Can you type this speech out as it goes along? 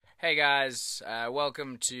Hey guys,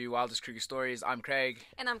 welcome to Wildest Kruger Stories. I'm Craig.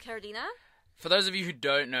 And I'm Karolina. For those of you who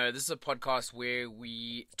don't know, this is a podcast where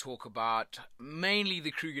we talk about mainly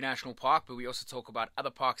the Kruger National Park, but we also talk about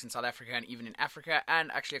other parks in South Africa and even in Africa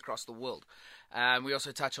and actually across the world. We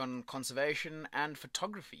also touch on conservation and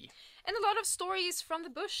photography. And a lot of stories from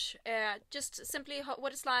the bush. Just simply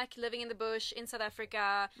what it's like living in the bush in South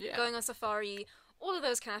Africa, going on safari, all of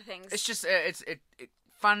those kind of things. It's just it's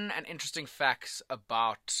fun and interesting facts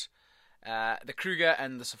about the Kruger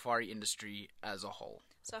and the safari industry as a whole.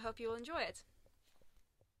 So I hope you will enjoy it.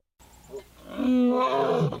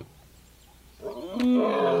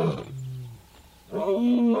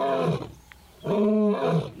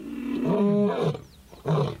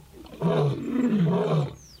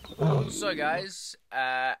 So guys,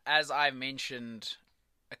 as I mentioned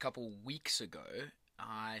a couple weeks ago,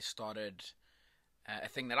 I started a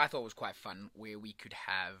thing that I thought was quite fun, where we could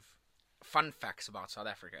have fun facts about South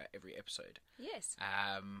Africa every episode. Yes.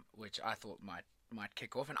 Which I thought might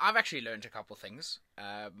kick off, and I've actually learned a couple things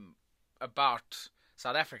about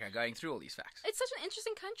South Africa going through all these facts. It's such an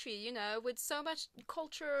interesting country, you know, with so much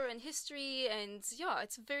culture and history, and yeah,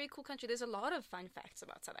 it's a very cool country. There's a lot of fun facts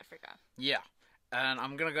about South Africa. Yeah, and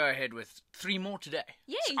I'm gonna go ahead with 3 more today.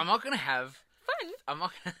 Yay! So I'm not gonna have fun. I'm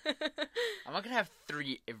not gonna have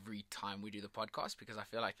 3 every time we do the podcast, because I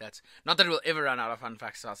feel like that's not that we'll ever run out of fun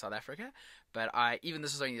facts about South Africa. But even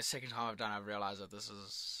this is only the second time I've done. I've realized that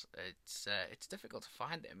it's difficult to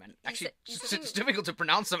find them, and actually it's difficult to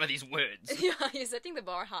pronounce some of these words. Yeah, you're setting the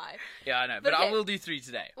bar high. Yeah, I know, but okay. I will do 3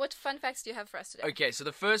 today. What fun facts do you have for us today? Okay, so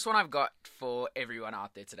the first one I've got for everyone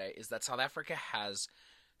out there today is that South Africa has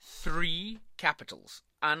 3 capitals,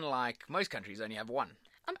 unlike most countries only have 1.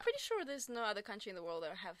 I'm pretty sure there's no other country in the world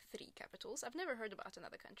that have 3 capitals. I've never heard about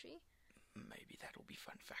another country. Maybe that'll be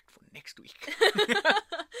fun fact for next week.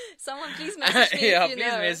 Someone please message me if you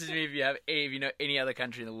know. Message me if you know any other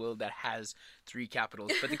country in the world that has 3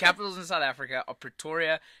 capitals. But the capitals in South Africa are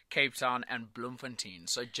Pretoria, Cape Town, and Bloemfontein.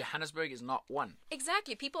 So Johannesburg is not one.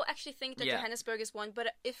 Exactly. People actually think that Johannesburg is one,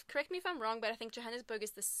 but correct me if I'm wrong, but I think Johannesburg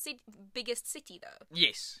is the biggest city, though.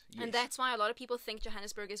 Yes. And that's why a lot of people think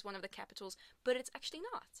Johannesburg is one of the capitals, but it's actually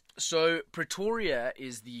not. So Pretoria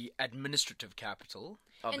is the administrative capital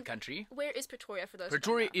of the country. Where is Pretoria for those?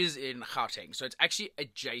 Pretoria is in Gauteng, so it's actually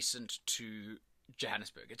adjacent to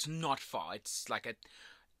Johannesburg. It's not far. It's like a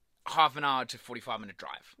half an hour to 45-minute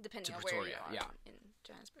drive depending to on Pretoria. Where you are in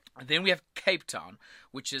Johannesburg. And then we have Cape Town,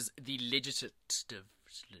 which is the legislative.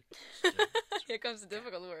 Here comes the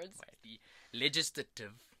difficult words. The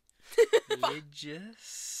legislative.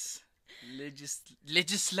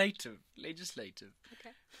 Legislative.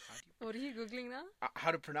 Okay. What are you googling now?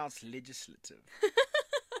 How to pronounce legislative?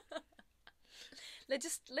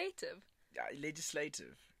 Legislative.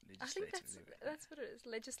 Legislative. I think that's what it is.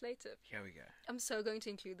 Legislative. Here we go. I'm so going to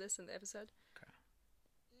include this in the episode. Okay.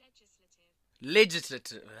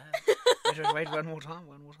 Legislative. Wait, one more time.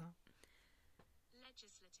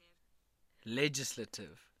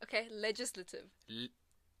 Legislative. Okay, legislative.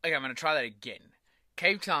 Okay, I'm going to try that again.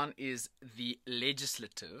 Cape Town is the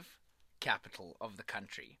legislative capital of the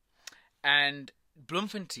country, and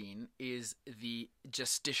Bloemfontein is the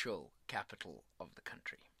justicial capital of the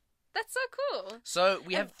country. That's so cool. So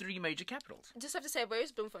we have 3 major capitals. Just have to say, where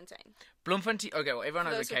is Bloemfontein? Bloemfontein. Okay, well, everyone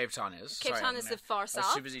knows where Cape Town is. Cape Town is the far south. I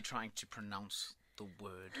was too busy trying to pronounce the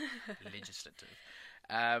word legislative.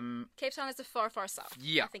 Cape Town is the far south.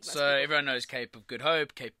 Yeah, so everyone knows Cape of Good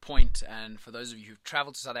Hope, Cape Point, and for those of you who've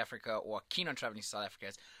travelled to South Africa or are keen on travelling to South Africa,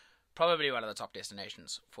 it's probably one of the top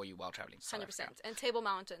destinations for you while travelling to South 100%. Africa. And Table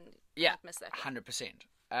Mountain, yeah, miss that.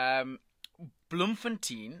 100%.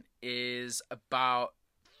 Bloemfontein is about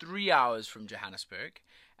 3 hours from Johannesburg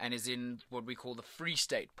and is in what we call the Free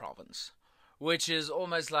State province, which is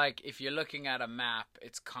almost like, if you're looking at a map,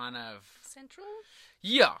 it's kind of central.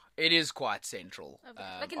 Yeah, it is quite central.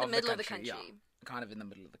 Like in the middle of the country. Yeah, kind of in the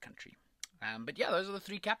middle of the country. But yeah, those are the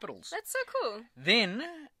 3 capitals. That's so cool. Then,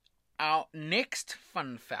 our next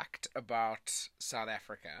fun fact about South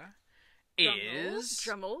Africa is...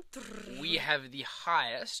 Drummel. We have the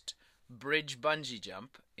highest bridge bungee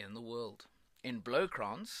jump in the world. In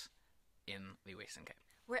Blowkrans, in the Western Cape.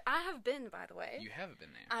 Where I have been, by the way. You have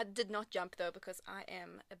been there. I did not jump, though, because I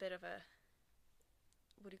am a bit of a...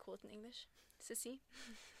 What do you call it in English? Sissy?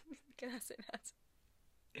 Can I say that?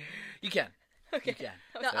 You can. Okay. You can.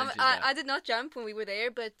 No, I did not jump when we were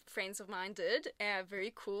there, but friends of mine did.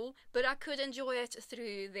 Very cool. But I could enjoy it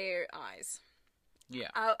through their eyes.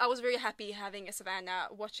 Yeah. I was very happy having a savannah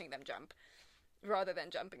watching them jump, rather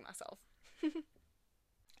than jumping myself.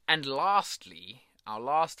 And lastly, our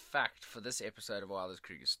last fact for this episode of Wildest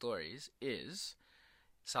Kruger Stories is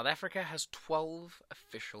South Africa has 12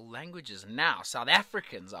 official languages. Now, South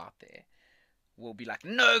Africans out there will be like,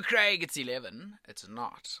 no, Craig, it's 11. It's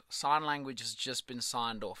not. Sign language has just been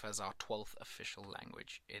signed off as our 12th official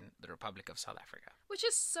language in the Republic of South Africa. Which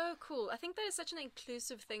is so cool. I think that is such an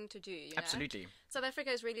inclusive thing to do. Absolutely. South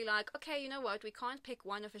Africa is really like, okay, you know what? We can't pick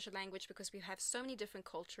one official language because we have so many different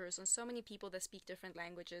cultures and so many people that speak different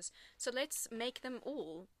languages. So let's make them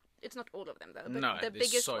all. It's not all of them, though. But no, the there's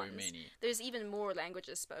biggest so ones. many. There's even more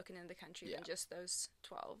languages spoken in the country than just those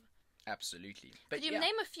 12. Absolutely. But could you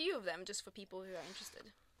name a few of them just for people who are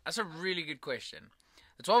interested? That's a really good question.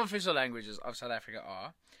 The 12 official languages of South Africa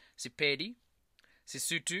are Sepedi,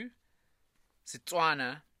 Sesotho,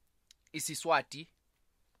 Setswana, isiSwati,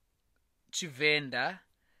 Tshivenda,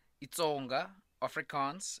 iTsonga,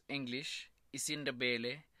 Afrikaans, English,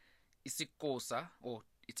 isiNdebele, isiXhosa, or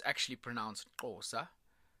it's actually pronounced Xhosa.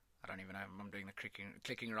 I don't even know if I'm doing the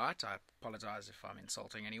clicking right. I apologize if I'm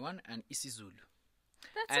insulting anyone. And isiZulu.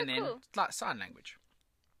 That's so cool. And then sign language.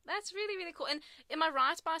 That's really, really cool. And am I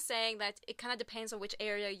right by saying that it kind of depends on which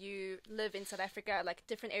area you live in South Africa? Like,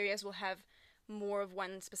 different areas will have more of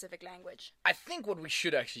one specific language. I think what we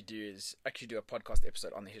should actually do is actually do a podcast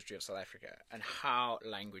episode on the history of South Africa and how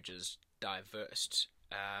languages diversed.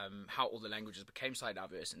 How all the languages became so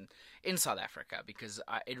diverse in South Africa, because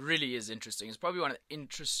it really is interesting. It's probably one of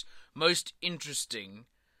the most interesting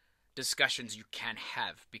discussions you can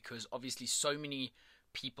have, because obviously so many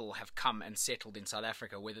people have come and settled in South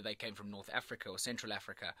Africa, whether they came from North Africa or Central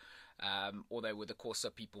Africa, or they were the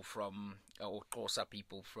Xhosa people from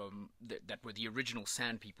that were the original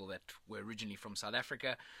San people that were originally from South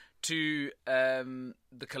Africa, to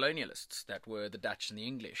the colonialists that were the Dutch and the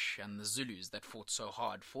English and the Zulus that fought so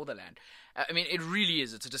hard for the land. I mean, it really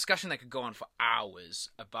is. It's a discussion that could go on for hours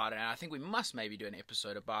about it, and I think we must maybe do an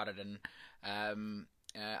episode about it, and I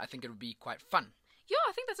think it would be quite fun. Yeah,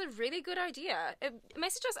 I think that's a really good idea.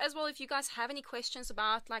 Message us as well if you guys have any questions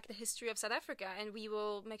about like the history of South Africa, and we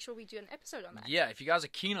will make sure we do an episode on that. Yeah, if you guys are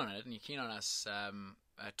keen on it and you're keen on us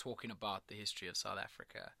talking about the history of South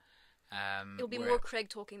Africa. It'll be more Craig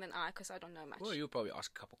talking than I, because I don't know much. Well, you'll probably ask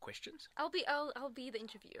a couple questions. I'll be the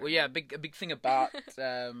interviewer. Well, yeah, a big thing about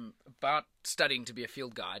studying to be a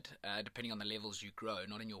field guide, depending on the levels you grow,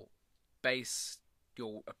 not in your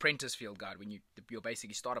apprentice field guide, when your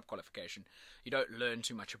basically startup qualification, you don't learn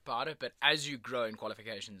too much about it. But as you grow in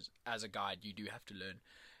qualifications as a guide, you do have to learn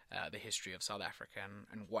the history of South Africa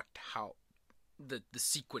and how the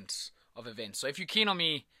sequence of events. So if you're keen on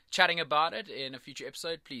me chatting about it in a future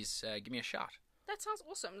episode, please give me a shout. That sounds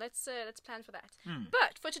awesome. Let's plan for that.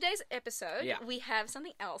 But for today's episode, we have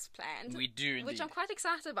something else planned. We do indeed. Which I'm quite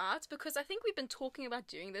excited about, because I think we've been talking about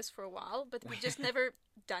doing this for a while, but we've just never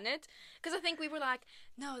done it. Because I think we were like,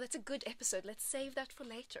 no, that's a good episode. Let's save that for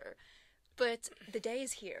later. But the day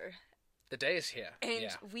is here. The day is here. And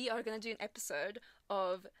we are going to do an episode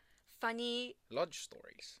of funny lodge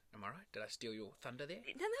stories. Am I right? Did I steal your thunder there?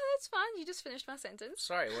 No, that's fine. You just finished my sentence.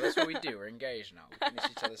 Sorry, well, that's what we do. We're engaged now. We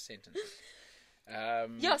finish each other's sentences.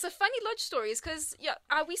 So funny lodge stories, because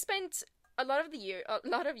we spent a lot of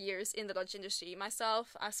years in the lodge industry.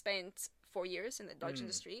 Myself, I spent 4 years in the lodge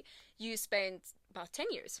industry. You spent about 10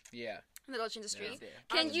 years in the lodge industry.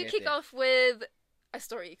 Can you kick off with a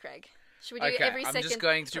story, Craig? Should we do every second? I'm just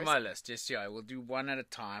going through my list. We'll do one at a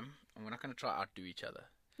time, and we're not going to try to outdo each other.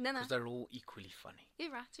 No. Because they're all equally funny.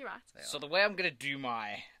 You're right. So the way I'm going to do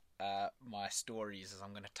my stories is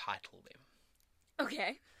I'm going to title them.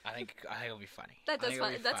 Okay. I think it'll be funny. That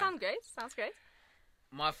sounds great. Sounds great.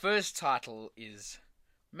 My first title is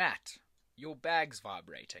Matt, your bag's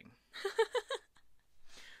vibrating.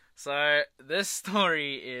 So this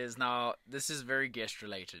story is very guest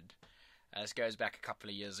related. This goes back a couple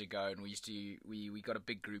of years ago, and we got a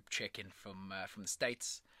big group check-in from the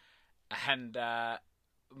States, and a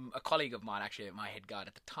colleague of mine, actually my head guide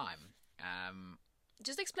at the time.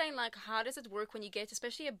 Just explain, like, how does it work when you get,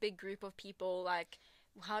 especially a big group of people, like,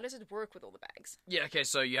 how does it work with all the bags? Yeah, okay,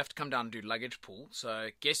 so you have to come down and do luggage pull. So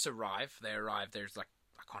guests arrive, there's like,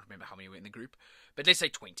 I can't remember how many were in the group, but let's say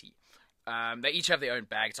 20. They each have their own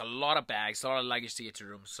bags, a lot of bags, a lot of luggage to get to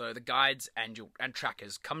rooms. So the guides and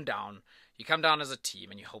trackers come down. You come down as a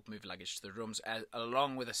team and you help move luggage to the rooms,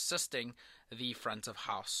 along with assisting the front of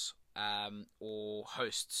house or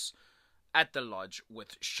hosts at the lodge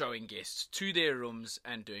with showing guests to their rooms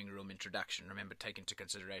and doing room introduction. Remember, take into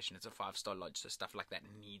consideration it's a 5-star lodge, so stuff like that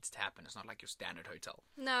needs to happen. It's not like your standard hotel.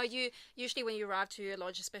 No, usually when you arrive to a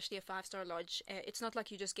lodge, especially a 5-star lodge, it's not like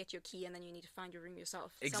you just get your key and then you need to find your room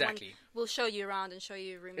yourself. Exactly. Someone will show you around and show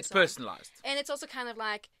you your room. It's personalized. And it's also kind of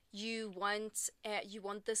like you want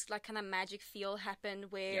this like kind of magic feel happen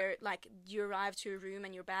where like you arrive to a room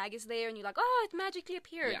and your bag is there and you're like, oh, it magically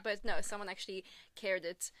appeared. But no, someone actually carried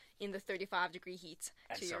it in the 35-degree heat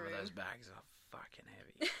and to your room. Some of those bags are fucking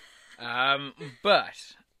heavy.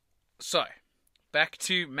 But so back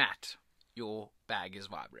to Matt. Your bag is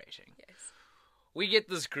vibrating. Yes. We get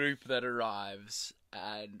this group that arrives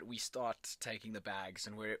and we start taking the bags,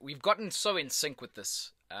 and we've gotten so in sync with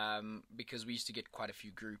this because we used to get quite a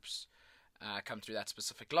few groups come through that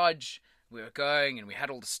specific lodge. We were going and we had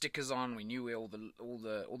all the stickers on. We knew where all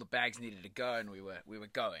the bags needed to go, and we were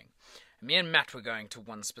going. And me and Matt were going to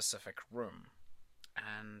one specific room,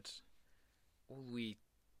 and all we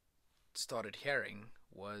started hearing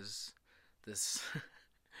was this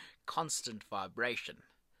constant vibration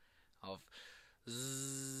of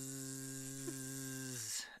zzz.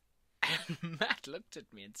 And Matt looked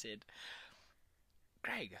at me and said,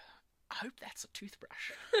 Craig, I hope that's a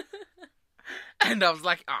toothbrush. And I was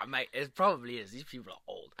like, oh mate, it probably is. These people are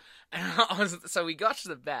old. And so we got to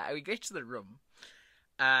the bag, we get to the room,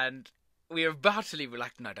 and we were about to leave. We're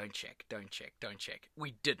like, no, don't check.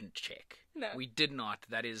 We didn't check. No. We did not.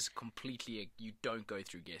 That is completely, you don't go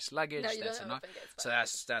through guest luggage. No, you that's don't enough. So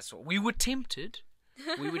luggage. that's what we were tempted.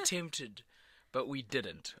 But we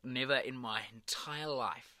didn't. Never in my entire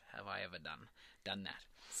life have I ever done that.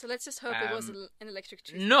 So let's just hope it was an electric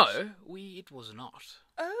toothbrush. No, it was not.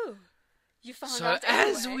 Oh, you found so out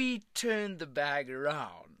anyway. As we turned the bag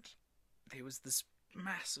around, there was this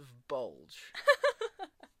massive bulge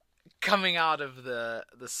coming out of the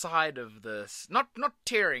side of this, not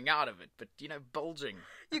tearing out of it, but bulging.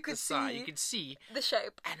 You could see side. You could see the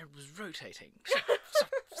shape, and it was rotating.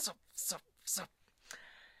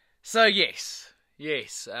 So yes,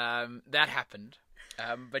 that happened.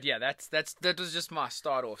 But yeah, that was just my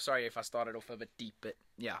start off. Sorry if I started off a bit deep, but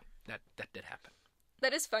yeah, that did happen.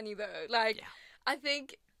 That is funny though. I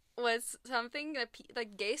think was something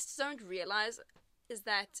that guests don't realize is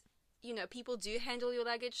that people do handle your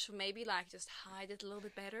luggage, so maybe just hide it a little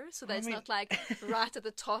bit better, so that it's not right at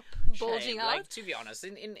the top bulging out. To be honest,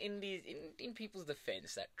 in people's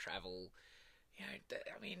defense that travel,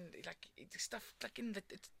 stuff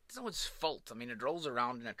it's no one's fault. it rolls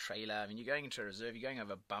around in a trailer. You're going into a reserve, you're going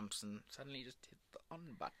over bumps, and suddenly you just hit the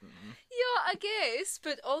on button. Yeah, I guess,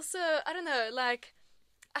 but also I don't know.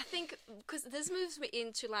 I think because this moves me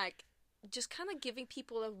into just kind of giving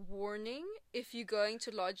people a warning if you're going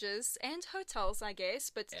to lodges and hotels, I guess,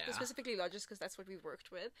 but specifically lodges because that's what we've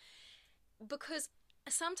worked with. Because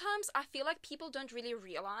sometimes I feel like people don't really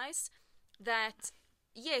realize that,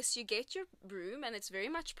 yes, you get your room and it's very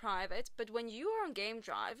much private, but when you are on game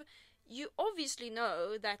drive, you obviously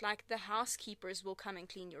know that the housekeepers will come and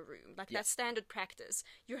clean your room. That's standard practice.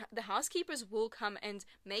 The housekeepers will come and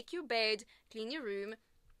make your bed, clean your room.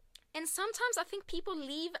 And sometimes I think people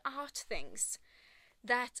leave out things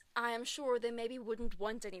that I am sure they maybe wouldn't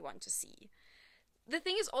want anyone to see. The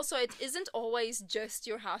thing is also, it isn't always just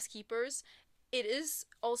your housekeepers. It is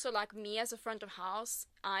also me as a front of house.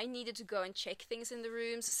 I needed to go and check things in the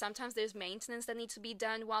rooms. Sometimes there's maintenance that needs to be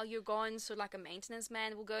done while you're gone. So a maintenance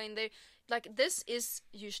man will go in there. This is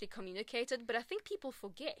usually communicated, but I think people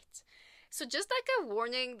forget. So just a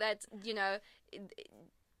warning that,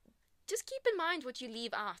 just keep in mind what you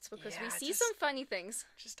leave out, because we see some funny things.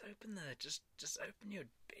 Just open your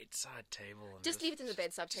bedside table. And just leave it in the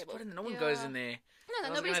bedside table. Put it in, no one goes in there. No,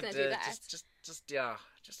 nobody's gonna do that. Just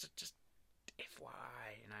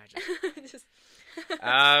FYI, just...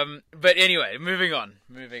 But anyway, moving on.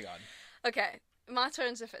 Okay, my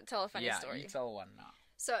turn to tell a funny story. Yeah, you tell one now.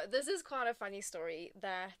 So this is quite a funny story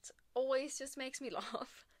that always just makes me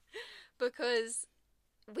laugh because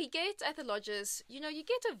we get at the lodges, you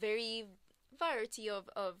get a very variety of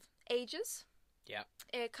ages. Yeah.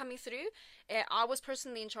 Coming through. I was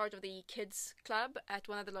personally in charge of the kids club at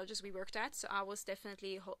one of the lodges we worked at, so I was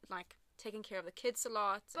definitely taking care of the kids a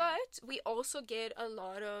lot. But we also get a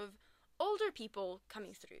lot of older people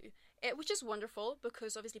coming through, which is wonderful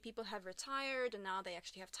because obviously people have retired and now they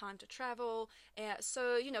actually have time to travel.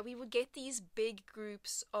 So we would get these big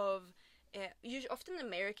groups of usually often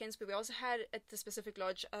Americans, but we also had at the specific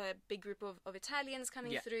lodge a big group of Italians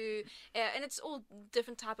coming through, and it's all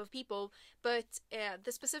different type of people. But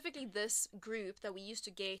specifically this group that we used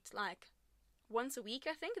to get once a week,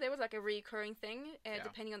 I think there was a recurring thing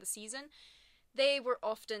depending on the season. They were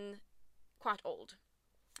often quite old,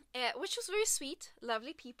 which was very sweet,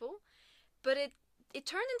 lovely people, but it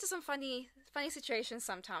turned into some funny situations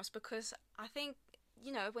sometimes because I think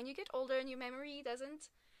when you get older and your memory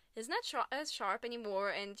isn't as sharp anymore,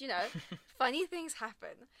 and funny things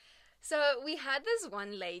happen. So we had this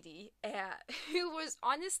one lady who was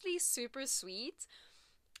honestly super sweet,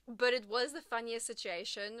 but it was the funniest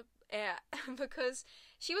situation because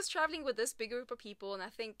she was traveling with this big group of people, and I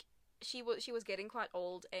think she was getting quite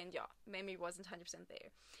old, and yeah, memory wasn't 100% there.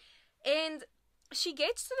 And she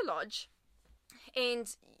gets to the lodge,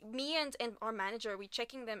 and me and our manager, we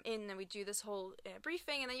checking them in, and we do this whole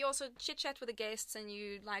briefing, and then you also chit chat with the guests, and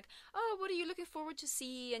you like, oh, what are you looking forward to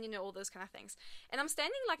see, and all those kind of things. And I'm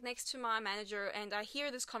standing like next to my manager, and I hear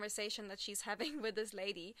this conversation that she's having with this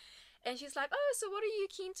lady, and she's like, oh, so what are you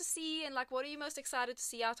keen to see, and like, what are you most excited to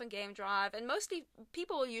see out on game drive? And mostly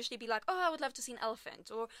people will usually be like, oh, I would love to see an elephant,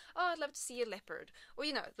 or oh, I'd love to see a leopard, or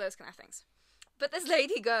those kind of things. But this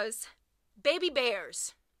lady goes, baby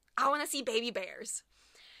bears. I want to see baby bears.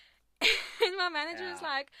 And my manager is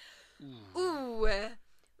like, ooh,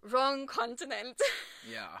 wrong continent.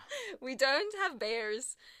 Yeah. We don't have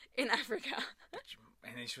bears in Africa.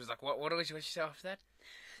 And then she was like, what did she say after that?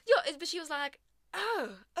 Yeah, but she was like, oh,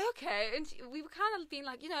 okay. And we were kind of being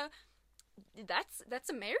like, that's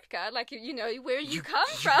America. Like, where you come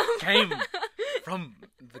from. Came from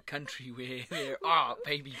the country where there are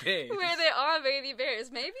baby bears. Where there are baby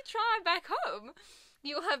bears. Maybe try back home.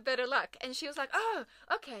 You'll have better luck. And she was like, oh,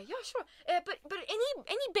 okay, yeah, sure. But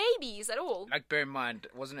any babies at all? Like, bear in mind,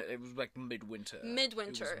 wasn't it? It was like midwinter.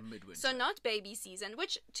 Midwinter. It was midwinter. So not baby season,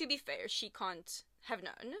 which, to be fair, she can't have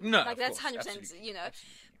known. No, like, that's course, 100%, absolutely.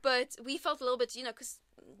 But we felt a little bit, because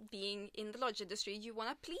being in the lodge industry, you want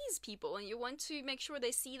to please people, and you want to make sure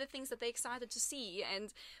they see the things that they're excited to see.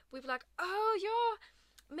 And we were like, oh, yeah,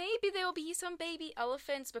 maybe there will be some baby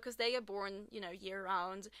elephants because they are born, year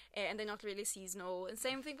round, and they're not really seasonal. And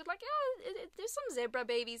same thing with like, there's some zebra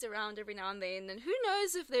babies around every now and then, and who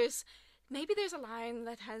knows if maybe there's a lion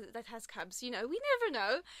that has cubs. We never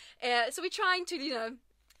know. So we're trying to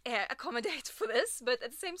accommodate for this, but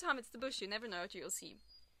at the same time, it's the bush. You never know what you'll see.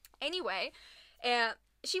 Anyway,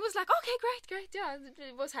 she was like, okay, great, yeah,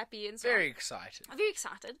 was happy and so very excited. Very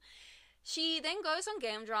excited. She then goes on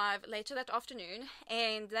game drive later that afternoon,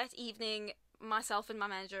 and that evening, myself and my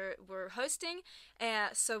manager were hosting,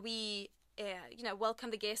 so we,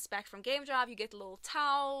 welcome the guests back from game drive. You get a little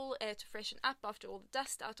towel to freshen up after all the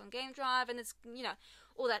dust out on game drive, and it's,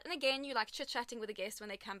 all that. And again, you like chit-chatting with the guests when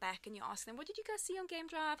they come back, and you ask them, what did you guys see on game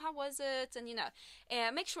drive? How was it? And,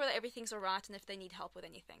 make sure that everything's all right, and if they need help with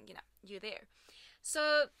anything, you're there.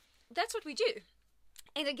 So that's what we do.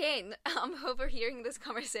 And again, I'm overhearing this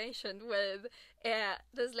conversation with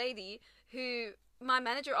this lady who my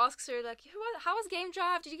manager asks her, like, how was game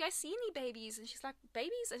drive? Did you guys see any babies? And she's like,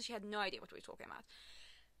 babies? And she had no idea what we were talking about.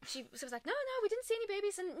 She was like, no, we didn't see any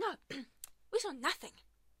babies. And no, we saw nothing.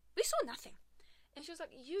 We saw nothing. And she was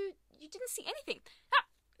like, you didn't see anything. Ah,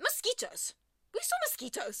 mosquitoes. We saw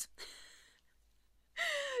mosquitoes.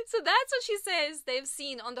 So that's what she says they've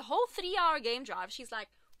seen on the whole 3-hour game drive. She's like,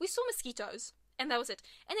 we saw mosquitoes. And that was it.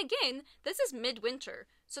 And again, this is midwinter,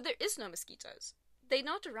 so there is no mosquitoes. They're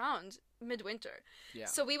not around midwinter. Yeah.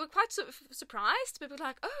 So we were quite surprised, but we're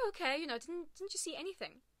like, oh, okay, didn't you see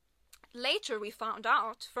anything? Later, we found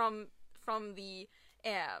out from the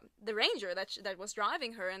ranger that was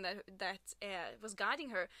driving her and that was guiding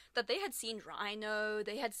her, that they had seen rhino,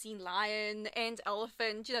 they had seen lion and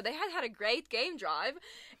elephant. They had a great game drive,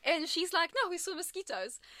 and she's like, no, we saw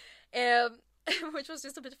mosquitoes, which was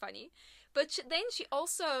just a bit funny. But then she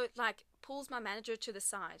also like pulls my manager to the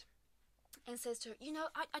side and says to her,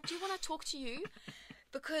 I do want to talk to you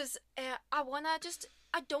because I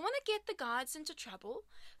don't want to get the guides into trouble,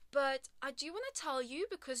 but I do want to tell you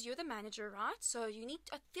because you're the manager, right? So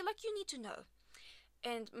I feel like you need to know.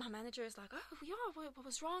 And my manager is like, oh, yeah, what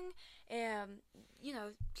was wrong?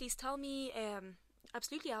 Please tell me.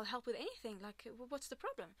 Absolutely, I'll help with anything. Like, what's the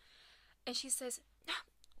problem? And she says, no,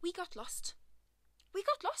 we got lost. We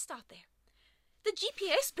got lost out there. The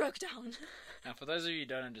GPS broke down. Now, for those of you who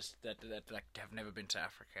don't understand, that like have never been to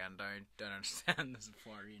Africa and don't understand the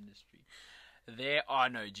safari industry, there are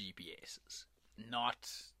no GPSs.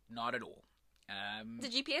 Not at all. The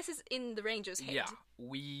GPS is in the ranger's head. Yeah,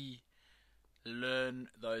 we learn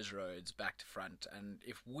those roads back to front, and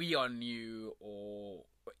if we are new, or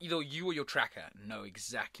either you or your tracker know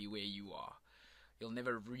exactly where you are, you'll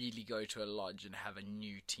never really go to a lodge and have a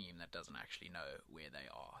new team that doesn't actually know where they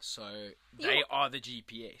are. So they are the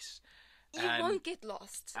GPS. You won't get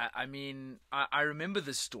lost. I remember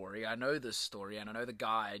this story. I know this story, and I know the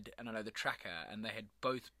guide, and I know the tracker, and they had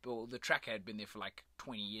the tracker had been there for like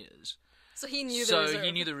 20 years. So he knew the reserve. So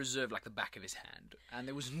he knew the reserve like the back of his hand, and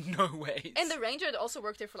there was no way. And the ranger had also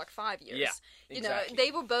worked there for like 5 years. Yeah, exactly.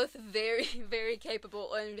 They were both very, very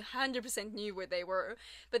capable and 100% knew where they were.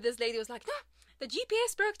 But this lady was like, no, the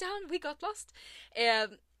GPS broke down, we got lost.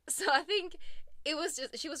 So I think it was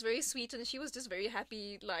just, she was very sweet and she was just very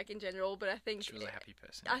happy, like, in general, but I think she was a happy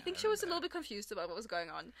person. I think she was a little bit confused about what was going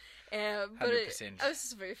on. But it was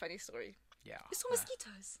just a very funny story. Yeah. You saw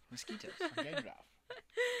mosquitoes. Mosquitoes. On Game Drive.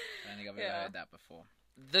 I don't think I've ever heard that before.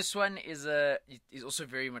 This one is also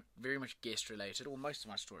very much guest related, or most of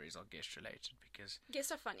my stories are guest related, because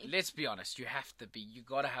guests are funny. Let's be honest, you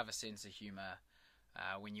gotta have a sense of humor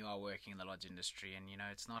when you are working in the lodge industry, and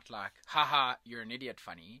it's not like, haha, you're an idiot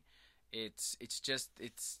funny. It's just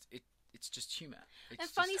humor. And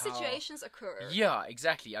funny situations occur. Yeah,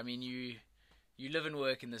 exactly. I mean, you live and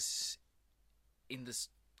work in this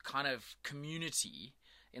kind of community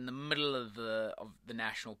in the middle of the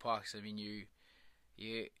national parks. I mean, you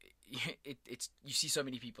see so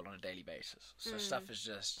many people on a daily basis. So stuff is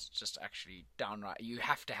just actually downright. You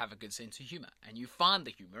have to have a good sense of humor, and you find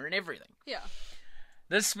the humor in everything. Yeah.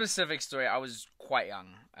 This specific story, I was quite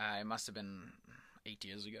young. It must have been 8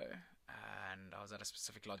 years ago, and I was at a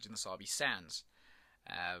specific lodge in the Sabi Sands,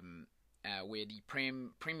 where the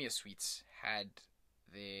premier suites had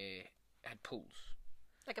pools,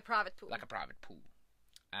 like a private pool,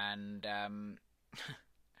 and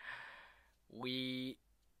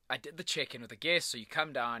I did the check-in with the guests. So you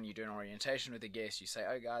come down, you do an orientation with the guests, you say,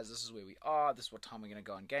 oh guys, this is where we are, this is what time we're going to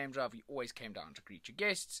go on Game Drive. You always came down to greet your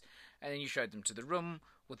guests, and then you showed them to the room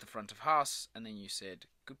with the front of house, and then you said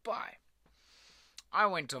goodbye. I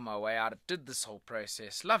went on my way out, did this whole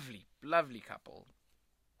process, lovely couple,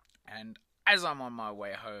 and as I'm on my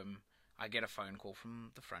way home, I get a phone call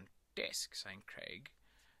from the front desk saying, Craig,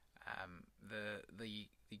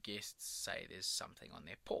 the guests say there's something on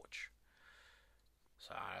their porch.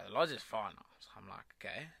 So the lodge is fine now. So I'm like,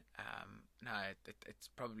 okay, no, it's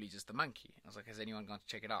probably just the monkey. I was like, has anyone gone to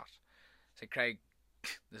check it out? I said, Craig,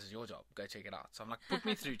 this is your job, go check it out. So I'm like, put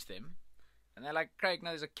me through to them. And they're like, Craig, no,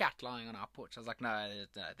 there's a cat lying on our porch. I was like, no,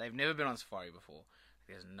 they've never been on safari before.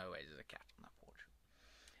 There's no way there's a cat on that porch.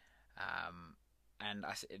 And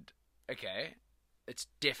I said, okay, it's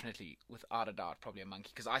definitely, without a doubt, probably a monkey.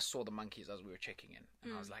 Because I saw the monkeys as we were checking in.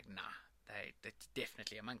 And I was like, nah, it's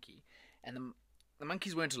definitely a monkey. And the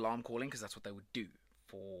monkeys weren't alarm calling because that's what they would do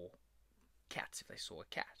for cats if they saw a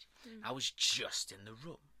cat. I was just in the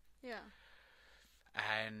room. Yeah.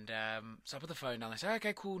 And so I put the phone down. They say,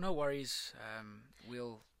 okay, cool, no worries.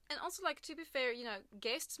 We'll... And also, like, to be fair,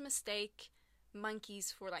 guests mistake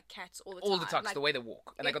monkeys for, like, cats all the time. All the time, like, the way they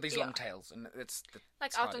walk. And they got these long tails. And it's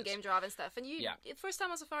like out on Game Drive and stuff. And first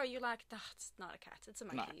time on safari, you're like, it's not a cat, it's a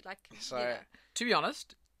monkey. No. Like, so, to be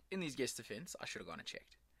honest, in these guest defense, I should have gone and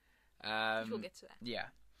checked. We'll get to that. Yeah.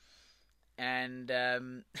 And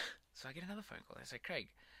so I get another phone call. They say, Craig,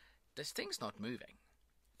 this thing's not moving.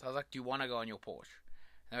 So I was like, do you want to go on your porch?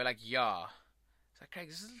 And they were like, yeah. So Craig,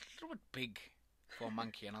 this is a little bit big for a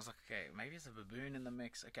monkey. And I was like, okay, maybe it's a baboon in the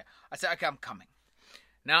mix. Okay. I said, okay, I'm coming.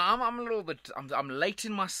 Now I'm a little bit, I'm late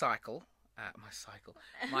in my cycle.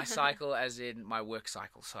 My cycle as in my work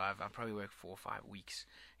cycle. So I probably work 4 or 5 weeks.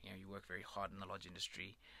 You work very hard in the lodge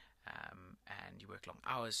industry. And you work long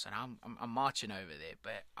hours, and I'm marching over there.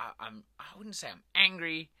 But I wouldn't say I'm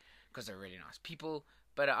angry because they're really nice people,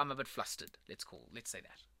 but I'm a bit flustered. Let's say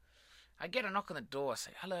that. I get a knock on the door. I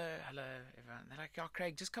say hello, everyone. They're like, oh,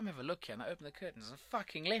 Craig, just come have a look here. And I open the curtains. There's a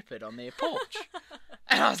fucking leopard on their porch.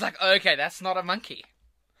 And I was like, okay, that's not a monkey.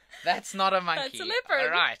 That's not a monkey. That's a leopard.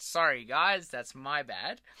 All right, sorry guys, that's my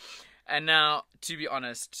bad. And now, to be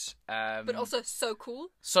honest, but also so cool.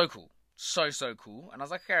 So cool. So cool. And I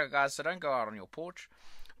was like, okay guys, so don't go out on your porch.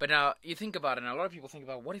 But now you think about it, and a lot of people think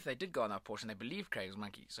about what if they did go on that porch and they believe Craig was a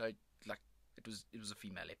monkey. So like it was a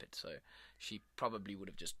female leopard, so she probably would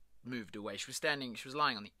have just moved away. She was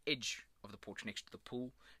lying on the edge of the porch next to the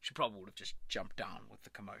pool. She probably would have just jumped down with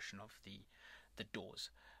the commotion of the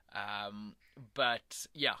doors. But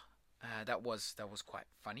yeah, that was quite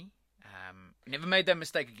funny. Never made that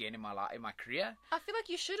mistake again in my career. I feel like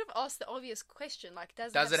you should have asked the obvious question, like,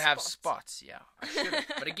 does it have spots? Yeah, I should have.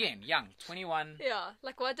 But again, young, 21. Yeah,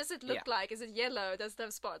 like, what does it look like? Is it yellow? Does it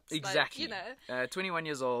have spots? Exactly. Like, 21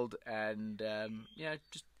 years old, and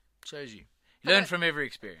just shows you. Learn from every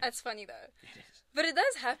experience. That's funny though. It is. But it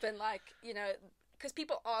does happen, like, because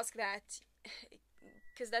people ask that,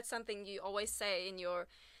 because that's something you always say in your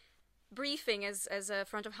briefing as a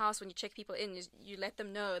front of house when you check people in. You let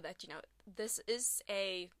them know that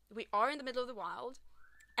we are in the middle of the wild.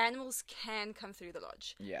 Animals can come through the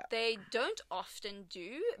lodge. Yeah, they don't often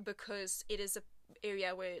do, because it is a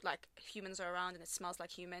area where like humans are around and it smells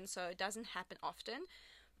like humans, so it doesn't happen often.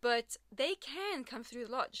 But they can come through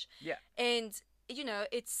the lodge. Yeah, and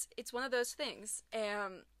it's one of those things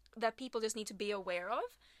that people just need to be aware of.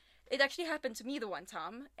 it actually happened to me the one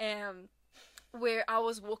time, where I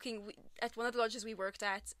was walking at one of the lodges we worked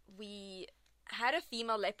at. We had a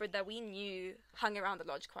female leopard that we knew hung around the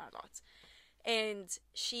lodge quite a lot. And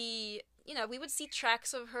she, we would see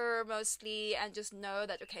tracks of her mostly and just know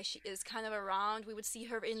that, okay, she is kind of around. We would see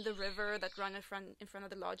her in the river that ran in front of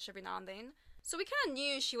the lodge every now and then. So we kind of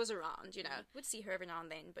knew she was around, We'd see her every now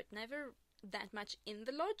and then, but never that much in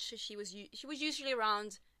the lodge. She was usually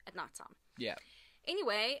around at nighttime. Yeah.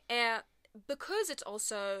 Anyway, because it's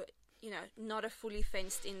also, not a fully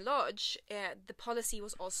fenced in lodge, the policy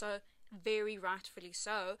was also very rightfully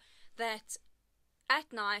so that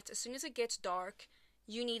at night, as soon as it gets dark,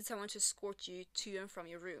 you need someone to escort you to and from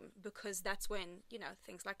your room, because that's when,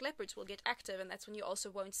 things like leopards will get active, and that's when you also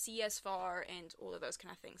won't see as far and all of those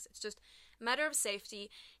kind of things. It's just a matter of safety.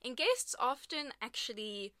 And guests often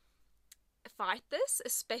actually fight this,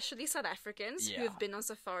 especially South Africans who have been on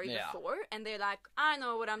safari before, and they're like, I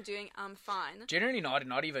know what I'm doing, I'm fine. Generally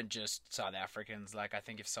not even just South Africans. Like, I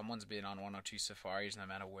think if someone's been on 1 or 2 safaris, no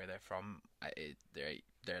matter where they're from,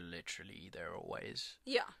 they're literally, they're always...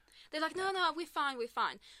 Yeah. They're like, no, we're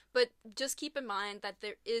fine. But just keep in mind that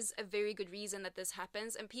there is a very good reason that this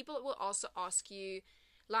happens, and people will also ask you,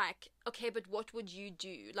 like, okay, but what would you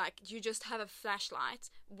do? Like, you just have a flashlight.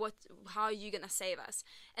 How are you going to save us?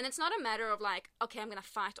 And it's not a matter of like, okay, I'm going to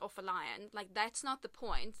fight off a lion. Like, that's not the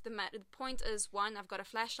point. The point is, 1, I've got a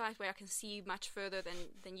flashlight where I can see much further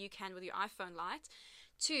than you can with your iPhone light.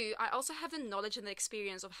 2, I also have the knowledge and the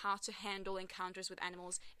experience of how to handle encounters with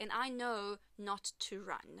animals, and I know not to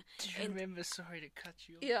run. Do you remember, sorry to cut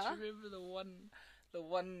you off, yeah. Do you remember the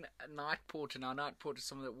one night porter, and our night porter is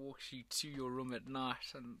someone that walks you to your room at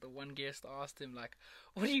night, and the one guest asked him, like,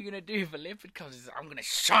 what are you going to do if a leopard comes? He said, I'm going to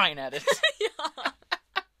shine at it. Yeah.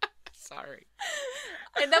 Sorry.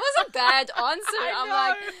 And that was a bad answer. I'm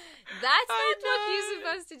like, that's not what you're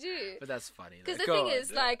supposed to do. But that's funny. Because the thing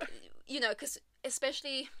is, like, because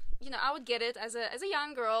especially, I would get it as a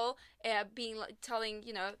young girl, being like, telling,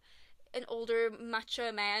 an older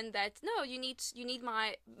macho man that, no, you need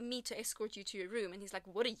me to escort you to your room, and he's like,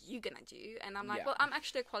 what are you gonna do? And I'm like, well, I'm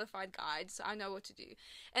actually a qualified guide, so I know what to do.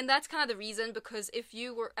 And that's kind of the reason, because if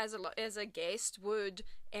you were as a guest would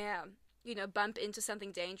bump into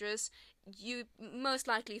something dangerous, you most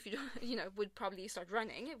likely, if you don't, would probably start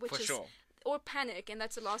running, which For is sure. Or panic, and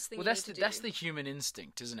that's the last thing. Well, you need to do. That's the human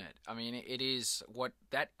instinct, isn't it? I mean,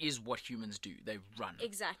 that is what humans do. They run.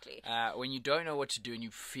 Exactly. When you don't know what to do and you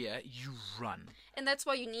fear, you run. And that's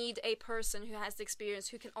why you need a person who has the experience,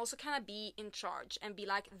 who can also kind of be in charge and be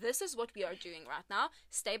like, "This is what we are doing right now.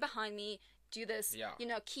 Stay behind me. Do this. Yeah.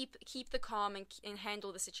 Keep the calm and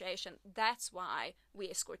handle the situation." That's why we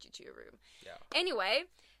escort you to your room. Yeah. Anyway,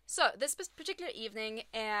 so this particular evening,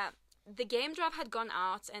 the game drive had gone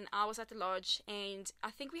out, and I was at the lodge, and I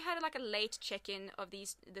think we had like a late check-in of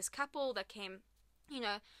this couple that came,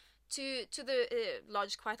 to the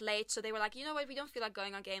lodge quite late. So they were like, you know what, we don't feel like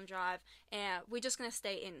going on game drive, we're just gonna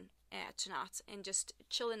stay in tonight and just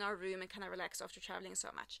chill in our room and kind of relax after traveling so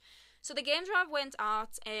much. So the game drive went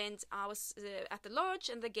out, and I was at the lodge,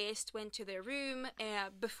 and the guests went to their room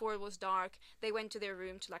before it was dark. They went to their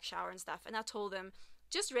room to like shower and stuff, and I told them,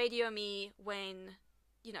 just radio me when,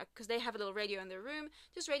 because they have a little radio in their room,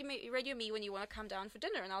 just radio me when you want to come down for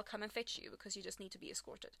dinner, and I'll come and fetch you, because you just need to be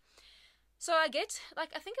escorted. So I get, I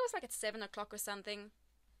think it was like at 7 o'clock or something,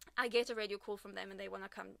 I get a radio call from them, and they want to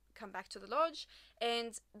come back to the lodge.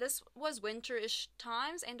 And this was winter-ish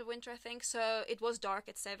times, end of winter, I think, so it was dark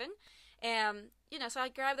at 7. So I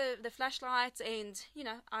grab the flashlight, and,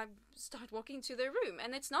 I start walking to their room,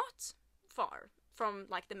 and it's not far from,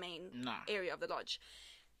 like, the main area of the lodge.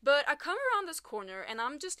 But I come around this corner, and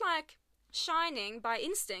I'm just, like, shining by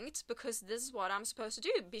instinct, because this is what I'm supposed to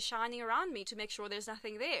do, be shining around me to make sure there's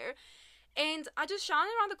nothing there. And I just shine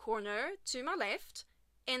around the corner to my left,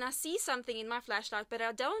 and I see something in my flashlight, but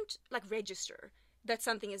I don't, like, register that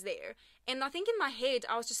something is there. And I think in my head,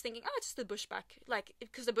 I was just thinking, oh, it's just the bushback. Like,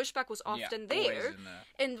 because the bushback was often there,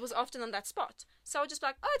 and was often on that spot. So I was just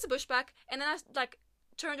like, oh, it's a bushback. And then I, like,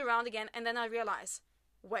 turned around again, and then I realized,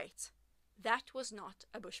 wait, that was not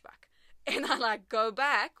a bushback. And I, like, go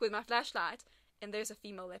back with my flashlight, and there's a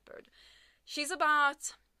female leopard. She's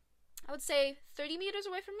about, I would say, 30 meters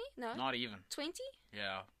away from me? No. Not even. 20?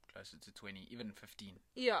 Yeah, closer to 20, even 15.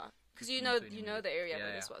 Yeah, because you know the area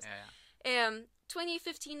where this was. Yeah. 20,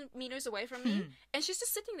 15 meters away from me, and she's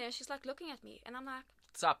just sitting there, she's, like, looking at me, and I'm like,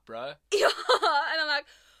 what's up, bro? Yeah, and I'm like,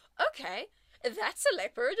 okay, that's a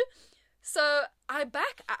leopard. So I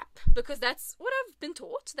back up, because that's what I've been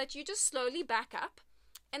taught, that you just slowly back up.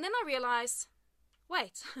 And then I realize,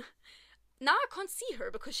 wait, now I can't see her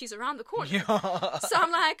because she's around the corner. Yeah. So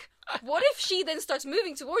I'm like, what if she then starts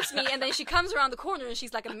moving towards me and then she comes around the corner and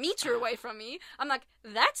she's like a meter away from me? I'm like,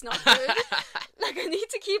 that's not good. Like, I need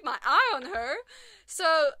to keep my eye on her.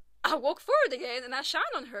 So I walk forward again and I shine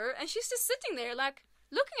on her and she's just sitting there like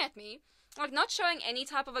looking at me, like not showing any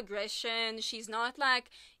type of aggression. She's not like,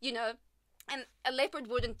 you know, and a leopard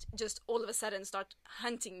wouldn't just all of a sudden start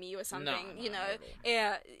hunting me or something, No, you know. not at all.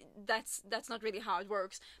 Yeah, that's not really how it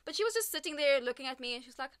works. But she was just sitting there looking at me and she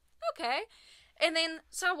was like, okay. And then,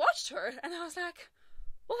 so I watched her and I was like,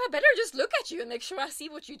 well, I better just look at you and make sure I see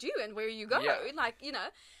what you do and where you go. Yeah. Like, you know.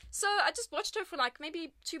 So I just watched her for like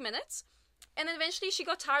maybe 2 minutes. And then eventually she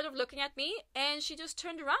got tired of looking at me and she just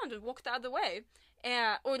turned around and walked the other way.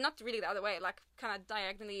 Or not really the other way, like kind of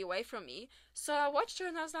diagonally away from me. So I watched her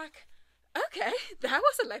and I was like, okay, that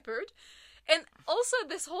was a leopard. And also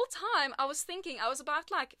this whole time I was thinking I was about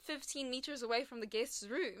like 15 meters away from the guests'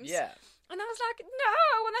 rooms. Yeah. And I was like, no,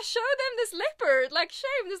 I want to show them this leopard. Like,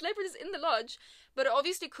 shame, this leopard is in the lodge. But I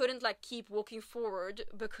obviously couldn't like keep walking forward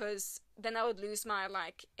because then I would lose my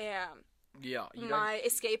like Yeah. my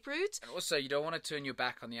escape route. And also, you don't want to turn your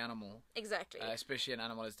back on the animal. Exactly. Especially an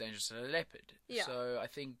animal as dangerous as a leopard. Yeah. So I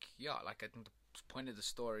think, I think the point of the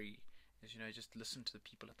story is, just listen to the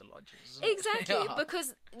people at the lodges. Exactly, Yeah.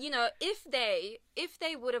 because, if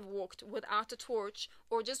they would have walked without a torch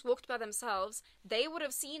or just walked by themselves, they would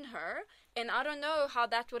have seen her, and I don't know how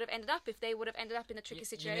that would have ended up if they would have ended up in a tricky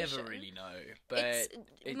situation. You never really know, but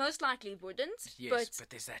it most likely wouldn't. Yes, but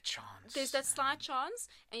there's that chance. There's that slight chance,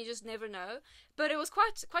 and you just never know. But it was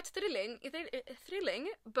quite thrilling,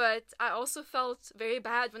 but I also felt very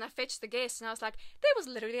bad when I fetched the guests, and I was like, there was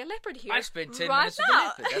literally a leopard here. I spent 10 right minutes with now.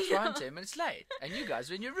 the leopard. That's why I'm 10 minutes late. And you guys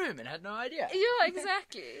were in your room and had no idea. Yeah,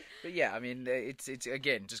 exactly. But yeah, I mean, it's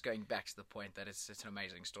again, just going back to the point that it's an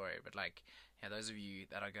amazing story. But like, those of you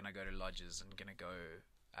that are going to go to lodges and going to go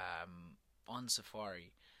on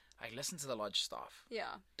safari, like, listen to the lodge staff.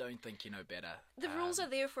 Yeah. Don't think you know better. The rules are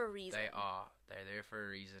there for a reason. They're there for a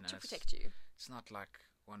reason. To protect you. It's not like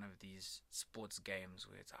one of these sports games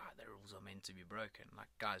where it's, the rules are meant to be broken. Like,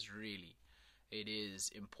 guys, really, it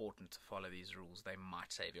is important to follow these rules. They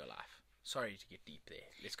might save your life. Sorry to get deep there.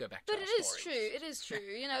 Let's go back to our stories. But it is true. It is true.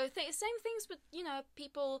 Same things with,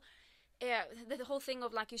 people... Yeah, the whole thing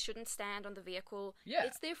of like you shouldn't stand on the vehicle. Yeah.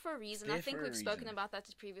 It's there for a reason. I think we've spoken about that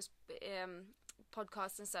in previous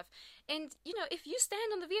podcasts and stuff. And, if you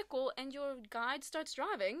stand on the vehicle and your guide starts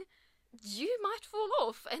driving, you might fall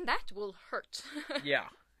off and that will hurt. Yeah.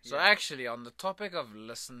 So actually, on the topic of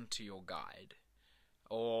listen to your guide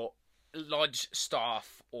or lodge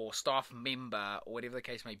staff or staff member or whatever the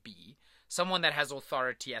case may be, someone that has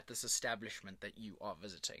authority at this establishment that you are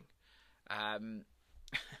visiting.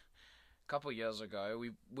 Couple of years ago,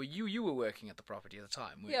 you were working at the property at the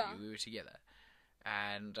time, weren't you? We were together,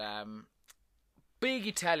 and big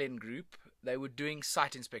Italian group. They were doing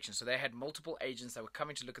site inspections, so they had multiple agents that were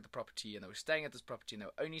coming to look at the property, and they were staying at this property, and they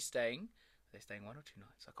were only staying. Were they staying 1 or 2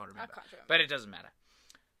 nights? I can't remember. But it doesn't matter.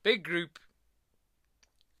 Big group.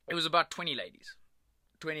 It was about 20 ladies,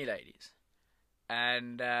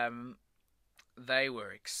 and they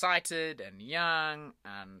were excited and young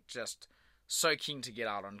and just so keen to get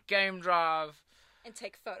out on game drive and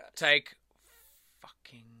take photos. Take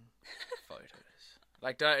fucking photos.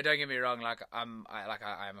 Like, don't get me wrong. Like, I am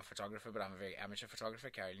a photographer, but I'm a very amateur photographer.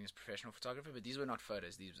 Karolina's professional photographer, but these were not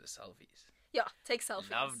photos. These were selfies. Yeah, take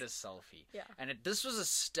selfies. Loved a selfie. Yeah, and this was a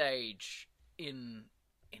stage in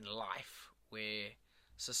life where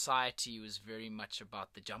society was very much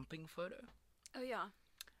about the jumping photo. Oh yeah.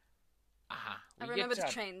 I remember the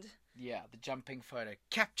trend. Yeah, the jumping photo.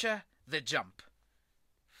 Capture the jump.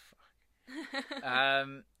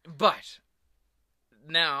 Fuck. But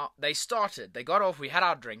now they got off, we had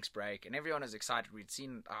our drinks break and everyone was excited. We'd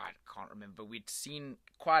seen, I can't remember, we'd seen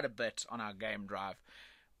quite a bit on our game drive.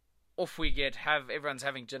 Off we get, everyone's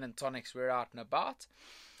having gin and tonics, we're out and about.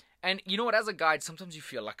 And you know what, as a guide, sometimes you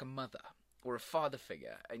feel like a mother or a father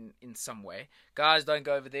figure in some way. Guys, don't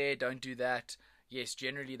go over there, don't do that. Yes,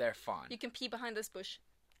 generally they're fine. You can pee behind this bush.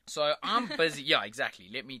 So I'm busy. Yeah, exactly.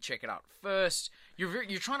 Let me check it out first.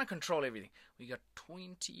 You're trying to control everything. We got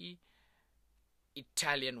 20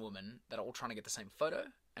 Italian women that are all trying to get the same photo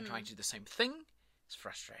and trying to do the same thing. It's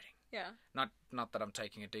frustrating. Yeah. Not that I'm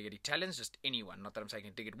taking a dig at Italians, just anyone. Not that I'm taking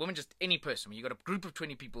a dig at women, just any person. When you got a group of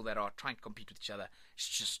 20 people that are trying to compete with each other,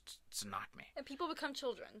 it's a nightmare. And people become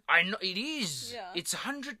children. I know it is. Yeah. It's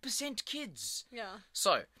 100% kids. Yeah.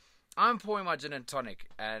 So I'm pouring my gin and tonic,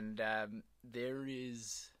 and there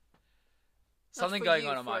is something going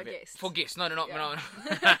on my bed. For guests. No.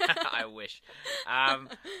 I wish.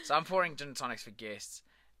 So I'm pouring gin and tonics for guests,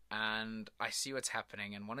 and I see what's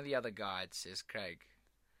happening, and one of the other guides says, Craig,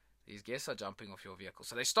 these guests are jumping off your vehicle.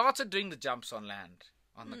 So they started doing the jumps on land,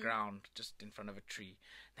 on the ground, just in front of a tree.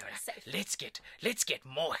 They were like, let's get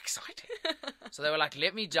more exciting. So they were like,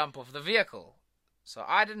 let me jump off the vehicle. So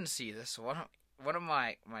I didn't see this. So one of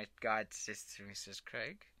my guides says to me,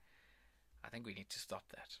 Craig, I think we need to stop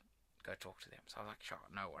that. Go talk to them. So I was like, sure,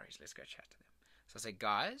 no worries, let's go chat to them. So I said,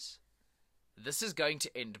 guys, this is going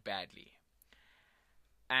to end badly.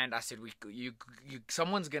 And I said,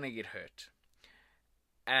 someone's going to get hurt.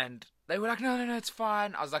 And they were like, no, it's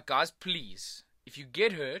fine. I was like, guys, please, if you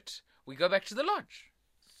get hurt, we go back to the lodge.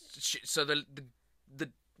 So the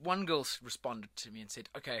one girl responded to me and said,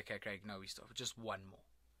 okay, Craig, no, we stop. Just one more.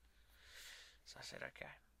 So I said,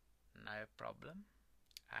 okay, no problem.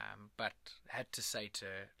 But I had to say to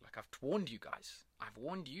her, like, I've warned you guys. I've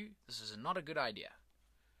warned you. This is not a good idea.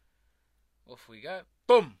 Off we go.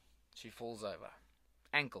 Boom! She falls over.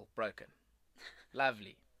 Ankle broken.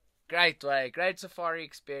 Lovely. Great way. Great safari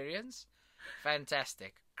experience.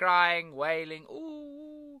 Fantastic. Crying, wailing.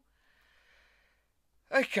 Ooh.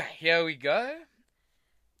 Okay, here we go.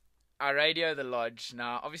 I radio the lodge.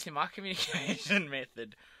 Now, obviously, my communication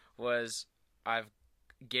method was,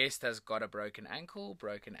 guest has got a broken ankle.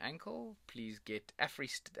 Please get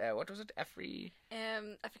what was it?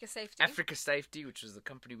 Africa Safety. Africa Safety, which was the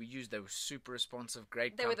company we used. They were super responsive,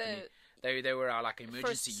 great company. They were our like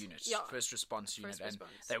emergency unit, first response unit, and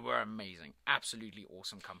they were amazing, absolutely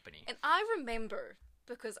awesome company. And I remember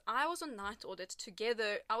because I was on night audit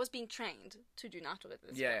together. I was being trained to do night audit.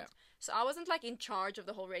 Yeah. So I wasn't like in charge of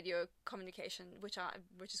the whole radio communication, which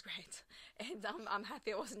is great, and I'm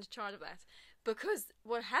happy I wasn't in charge of that. Because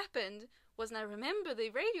what happened was, and I remember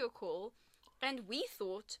the radio call, and we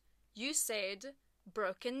thought you said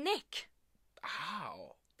broken neck.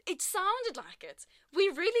 How? It sounded like it. We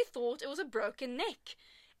really thought it was a broken neck.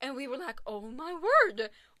 And we were like, oh my word,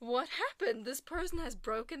 what happened? This person has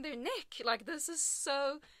broken their neck. Like, this is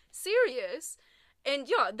so serious. And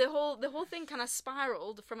yeah, the whole thing kind of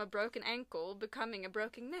spiraled from a broken ankle becoming a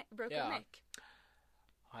broken neck.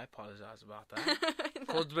 I apologize about that. No.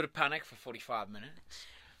 Caused a bit of panic for 45 minutes.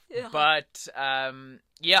 Yeah. But,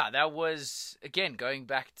 that was, again, going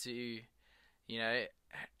back to,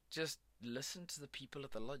 just listen to the people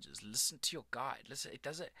at the lodges. Listen to your guide. Listen, it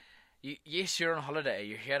doesn't... yes, you're on holiday.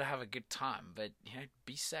 You're here to have a good time. But,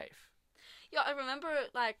 be safe. Yeah, I remember,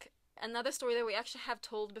 like, another story that we actually have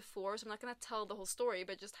told before. So I'm not going to tell the whole story,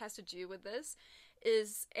 but it just has to do with this.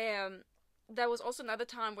 Is... there was also another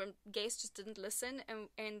time when guests just didn't listen,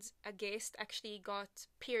 and a guest actually got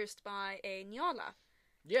pierced by a nyala.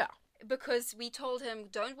 Yeah. Because we told him,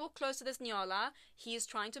 don't walk close to this nyala. He's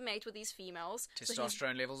trying to mate with these females.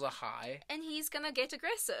 Testosterone levels are high. And he's going to get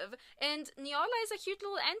aggressive. And nyala is a cute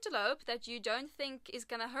little antelope that you don't think is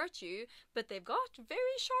going to hurt you, but they've got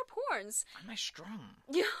very sharp horns. And they're strong.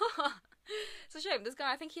 Yeah. It's a shame. This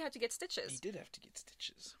guy, I think he had to get stitches. He did have to get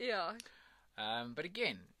stitches. Yeah. But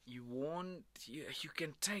again, you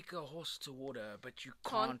can take a horse to water, but you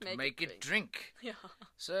can't make it drink. Yeah.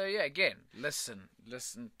 So yeah, again, listen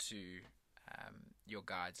to your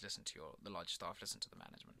guides, listen to the lodge staff, listen to the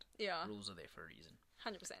management. Yeah. Rules are there for a reason.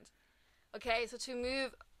 100%. Okay, so to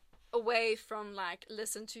move away from like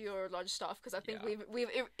listen to your lodge staff, because I think we've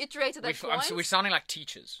iterated that point. We're sounding like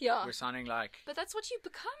teachers. Yeah. We're sounding like. But that's what you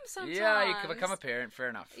become sometimes. Yeah, you can become a parent. Fair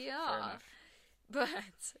enough. Yeah. Fair enough. But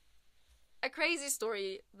a crazy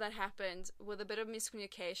story that happened with a bit of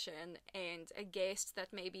miscommunication and a guest that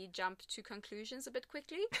maybe jumped to conclusions a bit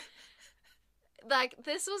quickly. Like,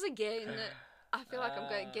 this was again, I feel like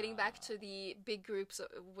I'm getting back to the big groups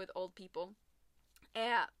with old people.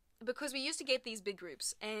 Because we used to get these big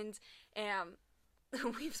groups, and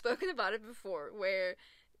we've spoken about it before, where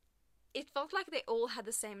it felt like they all had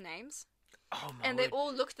the same names. Oh my and word. They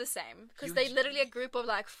all looked the same. Because they literally a group of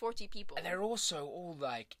like 40 people. And they're also all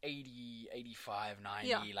like 80, 85, 90.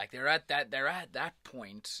 Yeah. Like they're at that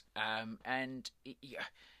point. And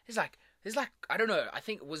it's like I don't know. I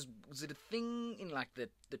think was it a thing in like the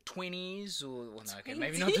 20s or well, no, okay,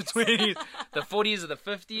 maybe not the 20s, the 40s or the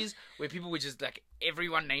 50s, where people were just like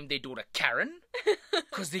everyone named their daughter Karen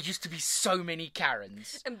because there used to be so many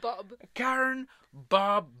Karens. And Bob. Karen,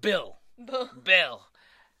 Bob, Bill. Bill.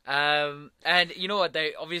 And you know what?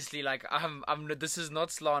 They obviously like. This is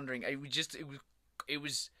not slandering. It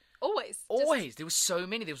was always. There was so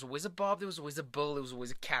many. There was always a Bob. There was always a Bill. There was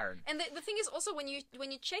always a Karen. And the thing is also when you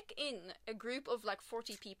check in a group of like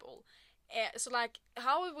 40 people, so like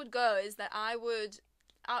how it would go is that I would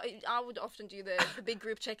often do the big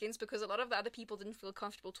group check-ins because a lot of the other people didn't feel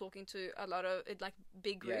comfortable talking to a lot of like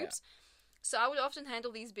big groups. Yeah. So I would often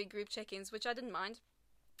handle these big group check-ins, which I didn't mind.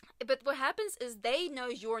 But what happens is they know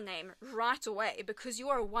your name right away because you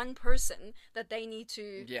are one person that they need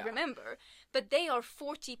to remember. But they are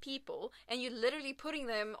 40 people, and you're literally putting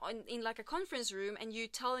them in like a conference room, and you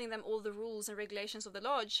telling them all the rules and regulations of the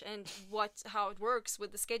lodge and how it works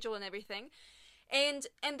with the schedule and everything. And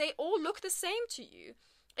they all look the same to you.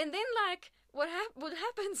 And then like what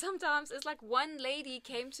happens sometimes is like one lady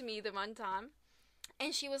came to me the one time,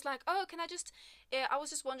 and she was like, "Oh, can I just? I was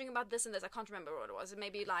just wondering about this and this. I can't remember what it was.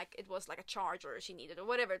 Maybe like it was like a charger she needed or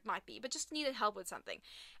whatever it might be, but just needed help with something."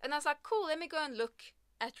 And I was like, "Cool, let me go and look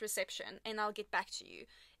at reception, and I'll get back to you.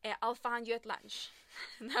 I'll find you at lunch."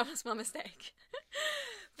 And that was my mistake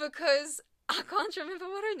because I can't remember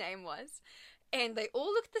what her name was. And they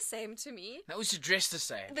all looked the same to me. That was dressed the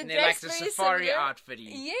same. The and they're like the safari similar. outfit.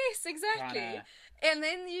 Yes, exactly. Kinda. And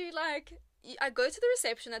then I go to the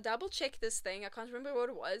reception, I double check this thing, I can't remember what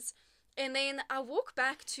it was. And then I walk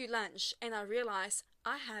back to lunch and I realize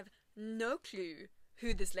I have no clue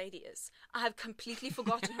who this lady is. I have completely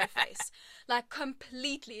forgotten her face. Like,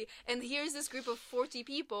 completely. And here's this group of 40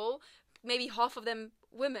 people, maybe half of them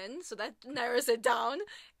women, so that narrows it down.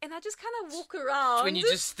 And I just kind of walk around. It's when you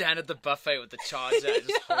just stand at the buffet with the charger,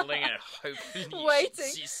 just holding it, hoping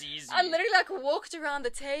waiting. she sees you. I literally like walked around the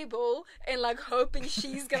table and like hoping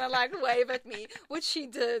she's gonna like wave at me, which she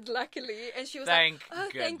did, luckily. And she was like, "Oh,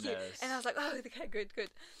 thank you." And I was like, "Oh, okay, good."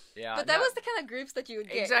 Yeah, but that was the kind of groups that you would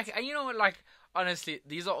get. Exactly. And you know what? Like, honestly,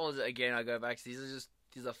 these are all, again, I go back to,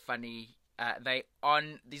 these are funny.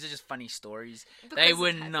 These are just funny stories. Because they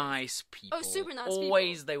were nice people. Oh, super nice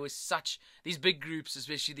always, people. They were such, these big groups,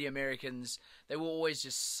 especially the Americans, they were always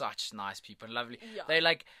just such nice people and lovely. Yeah. They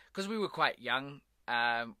like, because we were quite young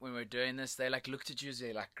when we were doing this, they like looked at you as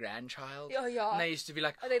their like grandchild. Oh, yeah. And they used to be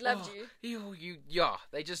like, oh, they loved you. Yeah,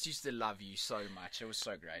 they just used to love you so much. It was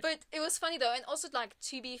so great. But it was funny though, and also like,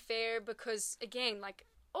 to be fair, because again, like,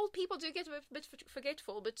 old people do get a bit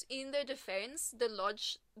forgetful, but in their defense, the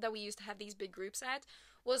lodge that we used to have these big groups at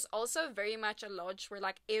was also very much a lodge where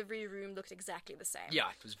like every room looked exactly the same. Yeah,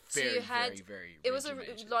 it was very it was a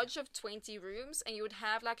lodge of 20 rooms, and you would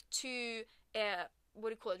have like two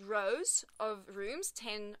rows of rooms,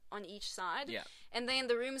 10 on each side. Yeah. And then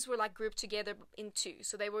the rooms were like grouped together in two,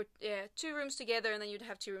 so they were 2 rooms together, and then you'd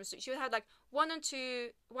have 2 rooms. So you would have like 1 and 2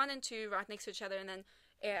 right next to each other, and then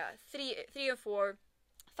 3 and 4,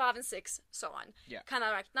 5 and 6, so on. Yeah. Kind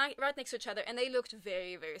of like right next to each other, and they looked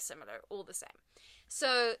very, very similar, all the same.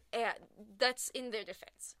 So that's in their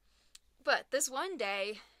defense. But this one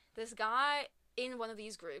day, this guy in one of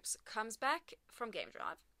these groups comes back from game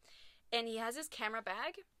drive, and he has his camera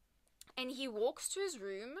bag, and he walks to his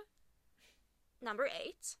room, number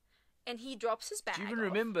 8, and he drops his bag. Do you even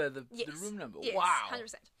remember the room number? Yes, wow.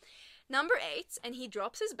 100%. Number 8, and he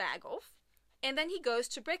drops his bag off, and then he goes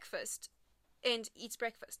to breakfast and eats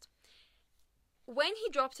breakfast. When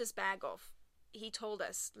he dropped his bag off, he told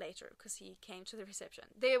us later, because he came to the reception,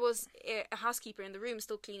 there was a housekeeper in the room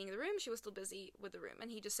still cleaning the room. She was still busy with the room,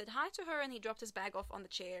 and he just said hi to her, and he dropped his bag off on the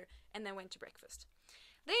chair and then went to breakfast.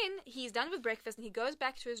 Then he's done with breakfast and he goes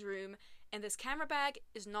back to his room, and this camera bag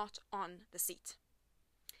is not on the seat,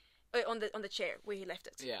 on the chair where he left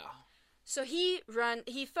it. Yeah. So he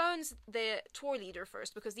phones the tour leader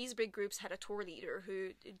first, because these big groups had a tour leader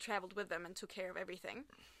who traveled with them and took care of everything.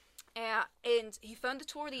 And he phoned the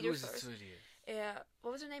tour leader first. Who was the tour leader?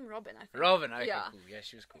 What was her name? Robin, I think. Robin, okay, yeah. Cool. Yeah,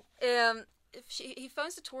 she was cool. He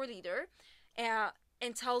phones the tour leader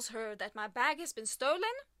and tells her that my bag has been stolen.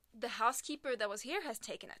 The housekeeper that was here has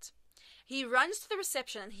taken it. He runs to the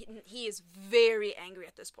reception, and he is very angry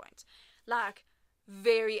at this point. Like,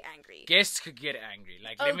 very angry. Guests could get angry.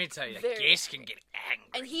 Like, let me tell you, guests can get angry.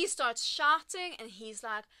 And he starts shouting, and he's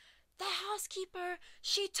like, "The housekeeper,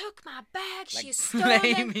 she took my bag, like, she's stolen."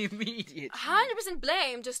 Blame immediately. 100%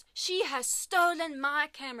 blame, just, she has stolen my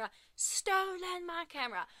camera.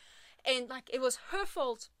 And, like, it was her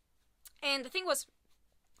fault. And the thing was,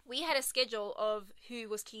 we had a schedule of who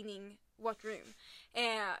was cleaning what room.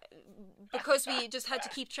 Because we just had to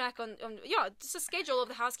keep track on just a schedule of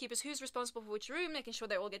the housekeepers, who's responsible for which room, making sure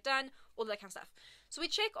they all get done, all that kind of stuff. So we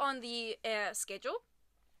check on the schedule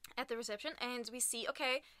at the reception, and we see,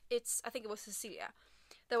 okay, I think it was Cecilia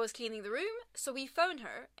that was cleaning the room. So we phone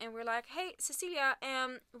her, and we're like, "Hey, Cecilia,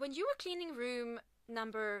 when you were cleaning room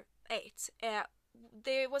number 8,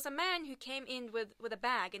 there was a man who came in with a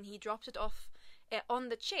bag, and he dropped it off on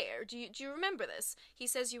the chair. Do you remember this? He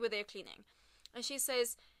says you were there cleaning." And she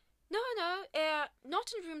says, no,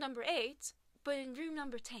 not in room number 8, but in room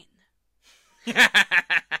number 10.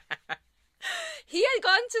 He had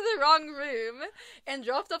gone to the wrong room and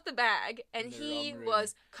dropped off the bag, and he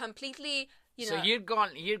was completely, So he had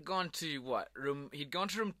gone to what room? He'd gone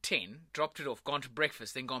to room 10, dropped it off, gone to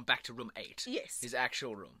breakfast, then gone back to room 8. Yes. His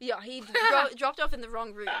actual room. Yeah, he dropped off in the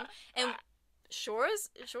wrong room, and sure,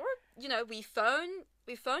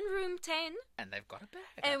 we phone room 10, and they've got a bag.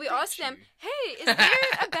 And we asked them, "Hey, is there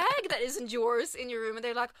a bag that isn't yours in your room?" And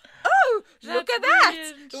they're like, "Oh, look at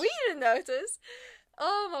that! We didn't notice."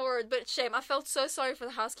 Oh my word! But shame. I felt so sorry for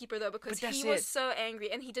the housekeeper though, because he was so angry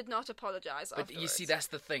and he did not apologize. But you see, that's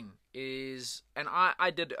the thing and I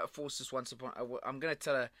did force this once upon. I'm going to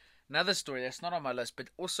tell another story that's not on my list, but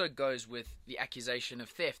also goes with the accusation of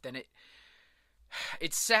theft. And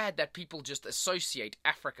it's sad that people just associate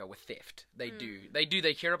Africa with theft. They do.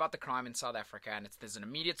 They hear about the crime in South Africa, and there's an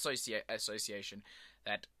immediate association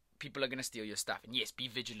that people are going to steal your stuff. And yes, be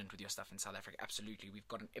vigilant with your stuff in South Africa. Absolutely. We've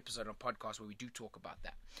got an episode on a podcast where we do talk about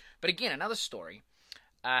that. But again, another story.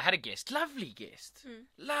 Had a guest. Lovely guest.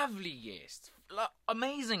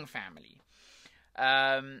 Amazing family.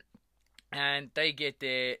 And they get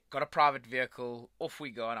there, got a private vehicle. Off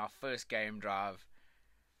we go on our first game drive.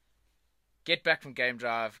 Get back from game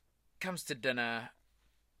drive. Comes to dinner.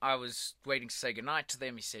 I was waiting to say goodnight to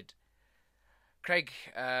them. He said, "Craig,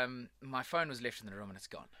 my phone was left in the room and it's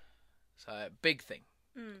gone." So, big thing.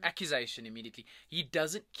 Accusation immediately. He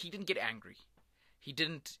didn't get angry. He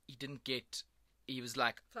was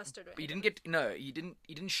like flustered. He didn't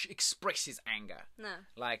express his anger. No.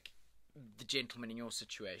 Like the gentleman in your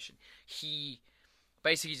situation. He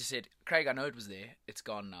basically just said, "Craig, I know it was there. It's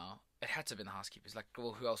gone now." It had to have been the housekeeper. He's like,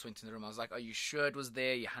 "Well, who else went in the room?" I was like, "Are you sure it was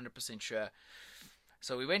there? You're 100% sure?"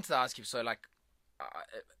 So we went to the housekeeper. So like,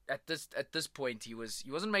 at this point, he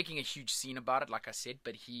wasn't making a huge scene about it, like I said,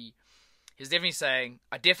 but he was definitely saying,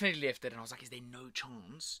 "I definitely left it." And I was like, "Is there no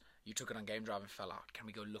chance you took it on game drive and fell out? Can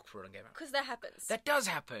we go look for it on game drive?" Because that happens. That does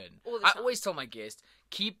happen. All the time. I always tell my guests,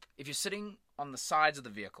 if you're sitting on the sides of the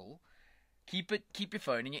vehicle, keep your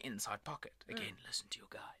phone in your inside pocket. Again, listen to your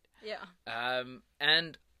guide. Yeah.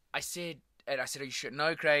 And I said, "Are you sure?"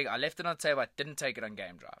 "No, Craig, I left it on the table. I didn't take it on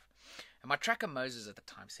game drive." And my tracker Moses at the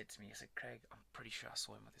time said to me, he said, "Craig, I'm pretty sure I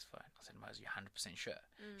saw him with his phone." I said, "Moses, you're 100% sure?"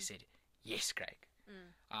 He said, "Yes, Craig.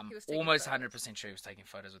 I'm almost 100% sure he was taking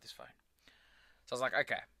photos with his phone." So I was like,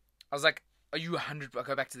 okay. I was like, "Are you 100%? I'll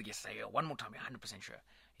go back to the guest and say, one more time, you're 100% sure?"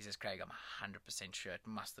 He says, "Craig, I'm 100% sure. It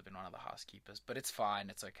must have been one of the housekeepers, but it's fine.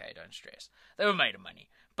 It's okay. Don't stress. They were made of money."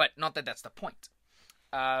 But not that that's the point.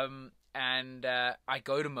 And I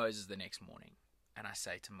go to Moses the next morning, and I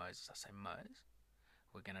say to Moses, "Moses,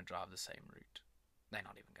 we're going to drive the same route." They're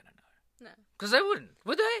not even going to know. No. Because they wouldn't,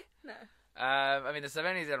 would they? No. I mean, they've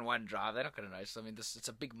only done one drive. They're not going to know. So, I mean, it's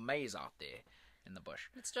a big maze out there in the bush.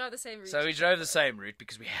 Let's drive the same route. So we drove the same route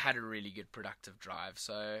because we had a really good, productive drive.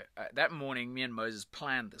 So that morning, me and Moses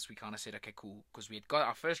planned this. We kind of said, okay, cool. Because we had got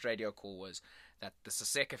our first radio call was that the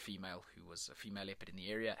Saseka female, who was a female leopard in the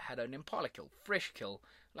area, had an impala kill, fresh kill.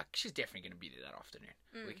 Like, she's definitely going to be there that afternoon.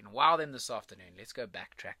 We can wow them this afternoon. Let's go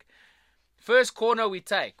backtrack. First corner we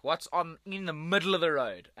take. What's in the middle of the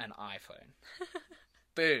road? An iPhone.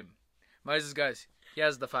 Boom. Moses goes,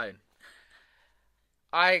 "Here's the phone."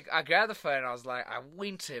 I grabbed the phone and I was like, I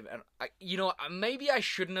went to him and maybe I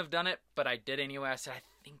shouldn't have done it, but I did anyway. I said, "I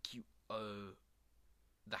think you owe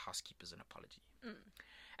the housekeepers an apology."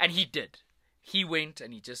 And he did. He went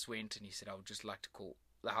and he said, "I would just like to call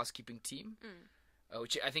the housekeeping team,"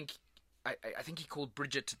 which I think he called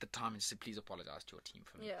Bridget at the time and said, "Please apologize to your team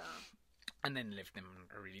for me." Yeah. And then left them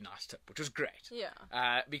a really nice tip, which was great.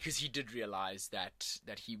 Yeah. Because he did realize that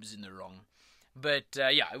he was in the wrong. But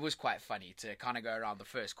it was quite funny to kind of go around the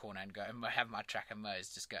first corner and go and have my tracker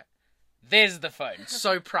Mose just go, "There's the phone,"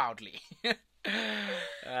 so proudly.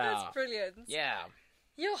 That's brilliant. Yeah.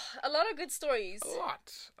 Yeah, a lot of good stories.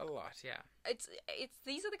 A lot, yeah. It's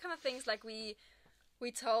these are the kind of things like we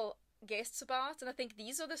tell guests about, and I think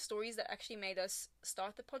these are the stories that actually made us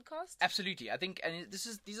start the podcast. Absolutely. I think, and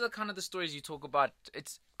these are kind of the stories you talk about.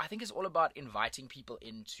 I think it's all about inviting people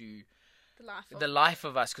into the life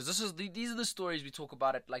of us, because these are the stories we talk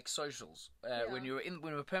about at like socials. When we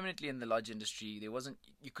were permanently in the lodge industry,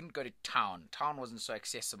 you couldn't go to town. Town wasn't so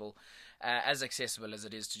accessible, as accessible as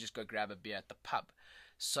it is to just go grab a beer at the pub.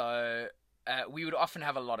 So we would often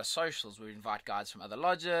have a lot of socials. We would invite guys from other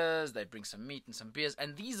lodges. They'd bring some meat and some beers,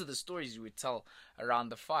 and these are the stories we would tell around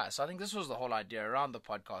the fire. So I think this was the whole idea around the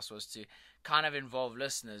podcast, was to kind of involve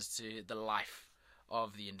listeners to the life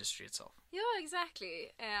of the industry itself. Yeah,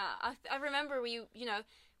 exactly. I remember we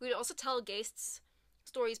would also tell guests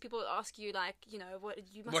stories. People would ask you, like,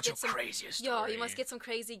 what's your craziest story? Yeah, you must get some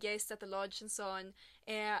crazy guests at the lodge and so on.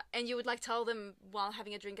 And you would like tell them while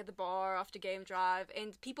having a drink at the bar after game drive,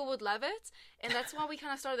 and people would love it. And that's why we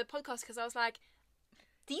kind of started the podcast, because I was like,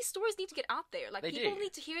 these stories need to get out there. Like, They people do.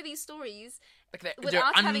 need to hear these stories Like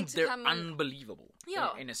without having to they're come... unbelievable.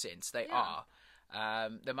 Yeah. In a sense, they Yeah. are.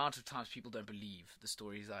 The amount of times people don't believe the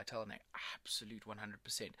stories that I tell, and they're absolute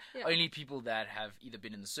 100%. Yeah. Only people that have either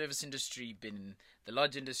been in the service industry, been in the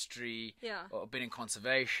lodge industry, Yeah. or been in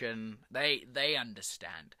conservation, they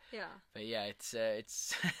understand. Yeah. But yeah, it's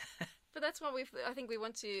But that's what I think we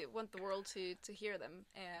want the world to hear them,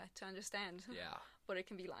 to understand yeah. what it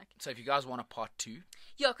can be like. So if you guys want a part 2,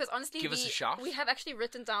 Yeah, because honestly, give us a shout. we have actually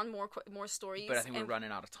written down more stories. But I think we're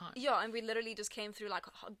running out of time. Yeah, and we literally just went through like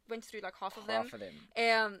half of them. Half of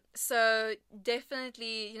them. So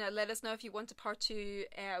definitely, let us know if you want a part 2.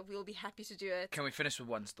 We'll be happy to do it. Can we finish with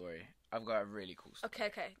one story? I've got a really cool story.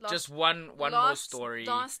 Okay. Just one more story.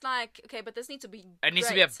 Okay, but this needs to be It needs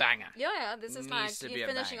to be a banger. Yeah, this is like you're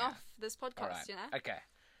finishing banger. off this podcast, Right. Okay.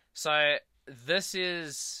 So this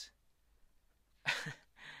is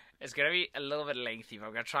it's gonna be a little bit lengthy, but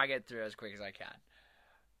I'm gonna try to get through it as quick as I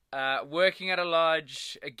can. Working at a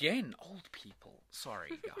lodge again. Old people. Sorry,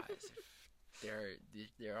 guys.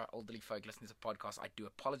 If there are elderly folk listening to the podcast, I do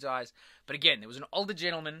apologize. But again, there was an older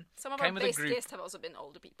gentleman. Some of came our with best a group, guests have also been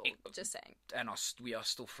older people. Just saying. and we are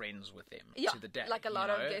still friends with them Yeah, to the day. like a lot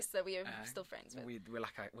of guests that we are still friends with. We're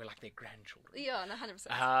like their grandchildren. Yeah, no,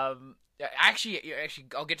 100%. Actually,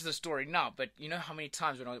 I'll get to the story now. But you know how many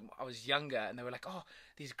times when I was younger, and they were like, "Oh,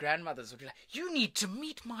 these grandmothers would be like, you need to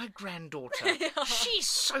meet my granddaughter. Yeah. She's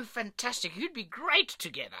so fantastic. You'd be great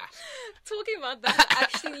together." Talking about that, I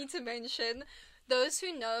actually need to mention those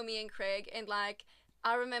who know me and Craig, and like,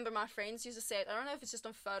 I remember my friends used to say it. I don't know if it's just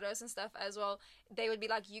on photos and stuff as well. They would be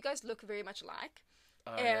like, "You guys look very much alike."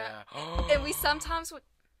 Yeah. And we sometimes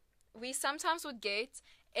would get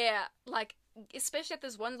like, especially at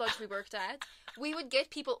this one lodge we worked at, we would get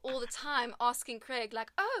people all the time asking Craig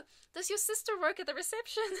like, "Oh, does your sister work at the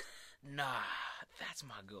reception?" Nah, that's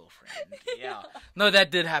my girlfriend. Yeah. No,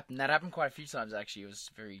 that did happen. That happened quite a few times, actually. It was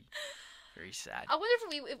very, very sad. I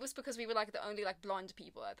wonder if it was because we were like the only like blonde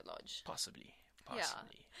people at the lodge. Possibly. Yeah.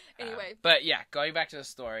 Anyway. But yeah, going back to the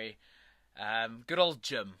story. Good old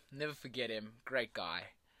Jim. Never forget him. Great guy.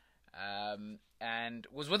 And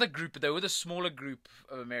was with a group, but they were with a smaller group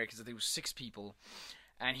of Americans. I think it was 6 people.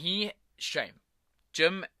 And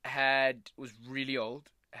Jim was really old,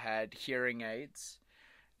 had hearing aids,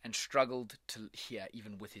 and struggled to hear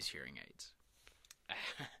even with his hearing aids.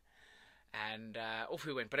 And off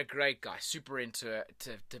we went. But a great guy, super into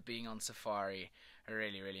to being on safari. A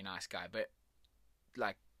really, really nice guy. But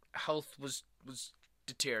like, health was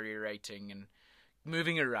deteriorating and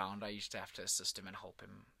moving around. I used to have to assist him and help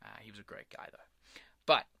him. He was a great guy though.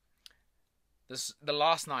 But the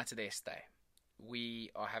last night of their stay, we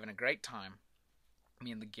are having a great time,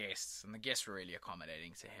 me and the guests were really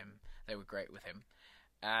accommodating to him. They were great with him,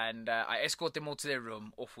 and I escort them all to their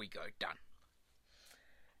room. Off we go. Done.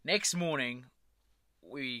 Next morning,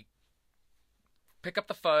 we pick up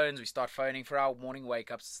the phones. We start phoning for our morning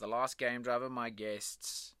wake-ups. It's the last game drive of my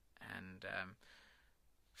guests, and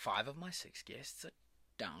 5 of my 6 guests are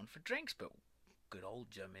down for drinks, but good old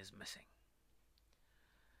Jim is missing.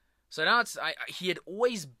 So now he had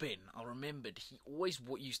always been, I remembered, he always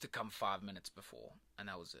used to come 5 minutes before, and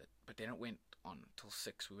that was it. But then it went on till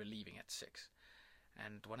 6. We were leaving at 6.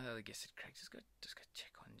 And one of the other guests said, "Craig, just go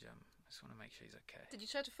check on Jim. I just want to make sure he's okay." Did you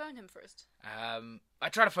try to phone him first? I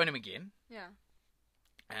tried to phone him again. Yeah.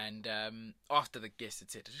 And after the guest had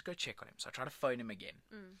said, "Just go check on him." So I tried to phone him again.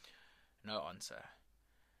 No answer.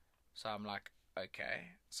 So I'm like,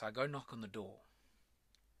 okay. So I go knock on the door.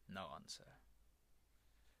 No answer.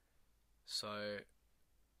 So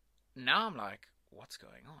now I'm like, what's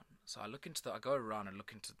going on? So I go around and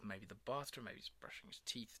look into maybe the bathroom. Maybe he's brushing his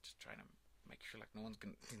teeth, just trying to make sure like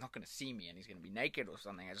he's not going to see me and he's going to be naked or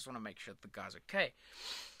something. I just want to make sure the guy's okay.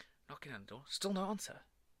 Knocking on the door, still no answer.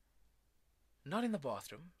 Not in the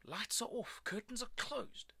bathroom. Lights are off. Curtains are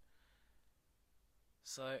closed.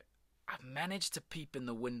 So I've managed to peep in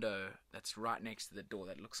the window that's right next to the door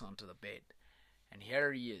that looks onto the bed. And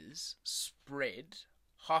here he is, spread,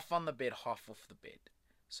 half on the bed, half off the bed.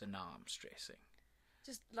 So now I'm stressing.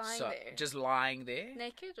 Just lying there?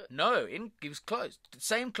 Naked? Or? No, he was clothes.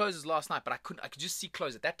 Same clothes as last night, but I could just see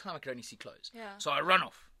clothes. At that time, I could only see clothes. Yeah. So I run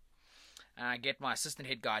off. And I get my assistant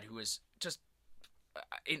head guide, who was just...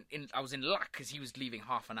 I was in luck because he was leaving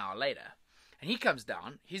half an hour later. And he comes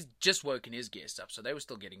down. He's just woken his guests up, so they were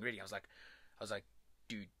still getting ready. I was like,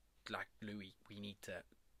 dude, like, Louis, we need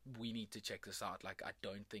to check this out. Like, I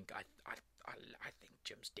don't think I think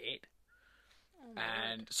Jim's dead. Oh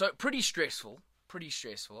and so pretty stressful.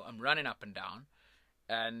 I'm running up and down,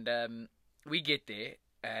 and we get there,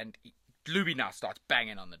 and Louis now starts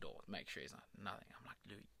banging on the door to make sure he's not nothing. I'm like,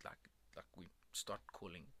 Louis, like we start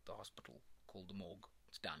calling the hospital, call the morgue.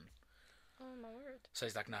 It's done. Oh my word. So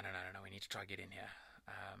he's like, no, we need to try get in here.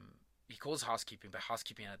 He calls housekeeping, but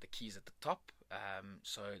housekeeping had the keys at the top,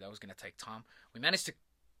 so that was going to take time. We managed to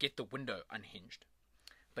get the window unhinged,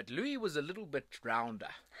 but Louis was a little bit rounder,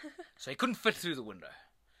 so he couldn't fit through the window.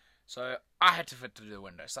 So I had to fit through the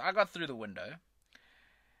window. So I got through the window,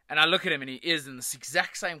 and I look at him, and he is in the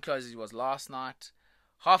exact same clothes as he was last night,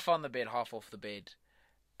 half on the bed, half off the bed,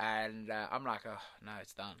 and I'm like, oh no,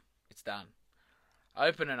 it's done. I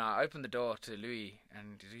open the door to Louis,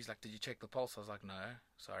 and he's like, did you check the pulse? I was like, no,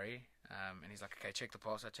 sorry. And he's like, okay, check the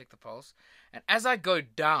pulse. I check the pulse. And as I go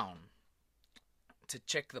down to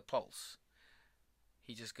check the pulse,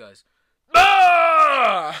 he just goes,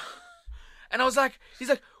 ah! And I was like, he's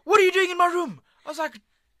like, what are you doing in my room? I was like,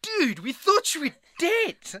 dude, we thought you were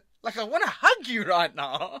dead. Like, I want to hug you right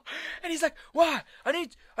now. And he's like, why? I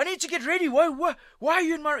need to get ready. Why are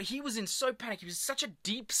you in my room? He was in so panic. He was in such a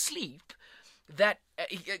deep sleep that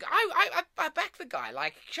I back the guy.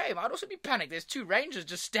 Like, shame, I'd also be panicked. There's two rangers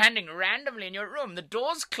just standing randomly in your room. The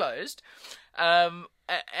door's closed, and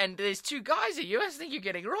there's two guys here. You must think you're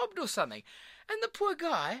getting robbed or something. And the poor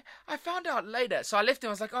guy, I found out later. So I left him.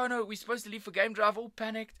 I was like, oh no, we're supposed to leave for game drive. All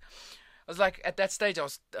panicked. I was like, at that stage, I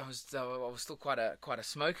was still quite a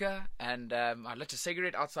smoker, and I lit a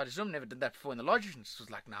cigarette outside his room. Never did that before in the lodge. And just was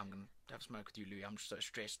like, no, I'm gonna have a smoke with you, Louis. I'm just so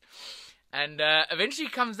stressed. And eventually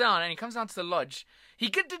he comes down to the lodge. He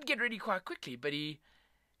did get ready quite quickly, but he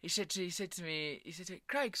said to me,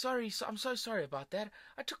 Craig, sorry, I'm so sorry about that.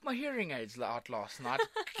 I took my hearing aids out last night,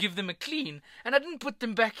 give them a clean, and I didn't put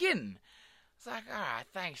them back in. It's like, all right,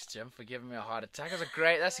 thanks, Jim, for giving me a heart attack.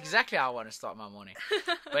 That's exactly how I want to start my morning.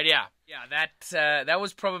 But yeah, that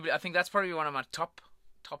was probably, I think that's probably one of my top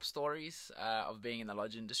stories of being in the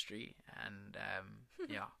lodge industry, and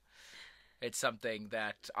yeah. It's something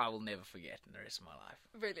that I will never forget in the rest of my life.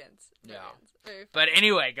 Brilliant. Yeah. But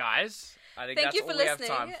anyway, guys, I think Thank that's you for all listening.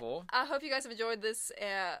 we have time for. I hope you guys have enjoyed this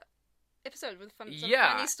episode with some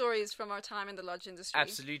funny stories from our time in the lodge industry.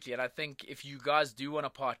 Absolutely. And I think if you guys do want a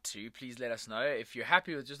part 2, please let us know. If you're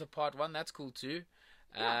happy with just a part 1, that's cool too.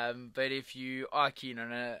 Yeah. But if you are keen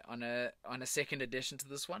on a second edition to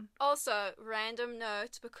this one. Also, random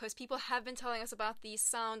note, because people have been telling us about the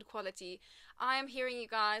sound quality. I am hearing you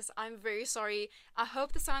guys. I'm very sorry. I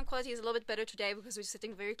hope the sound quality is a little bit better today because we're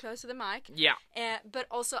sitting very close to the mic. Yeah. But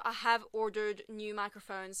also, I have ordered new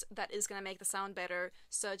microphones that is going to make the sound better.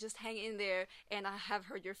 So just hang in there, and I have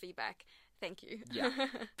heard your feedback. Thank you. Yeah.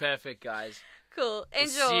 Perfect, guys. Cool.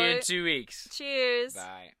 Enjoy. We'll see you in 2 weeks. Cheers.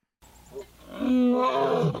 Bye.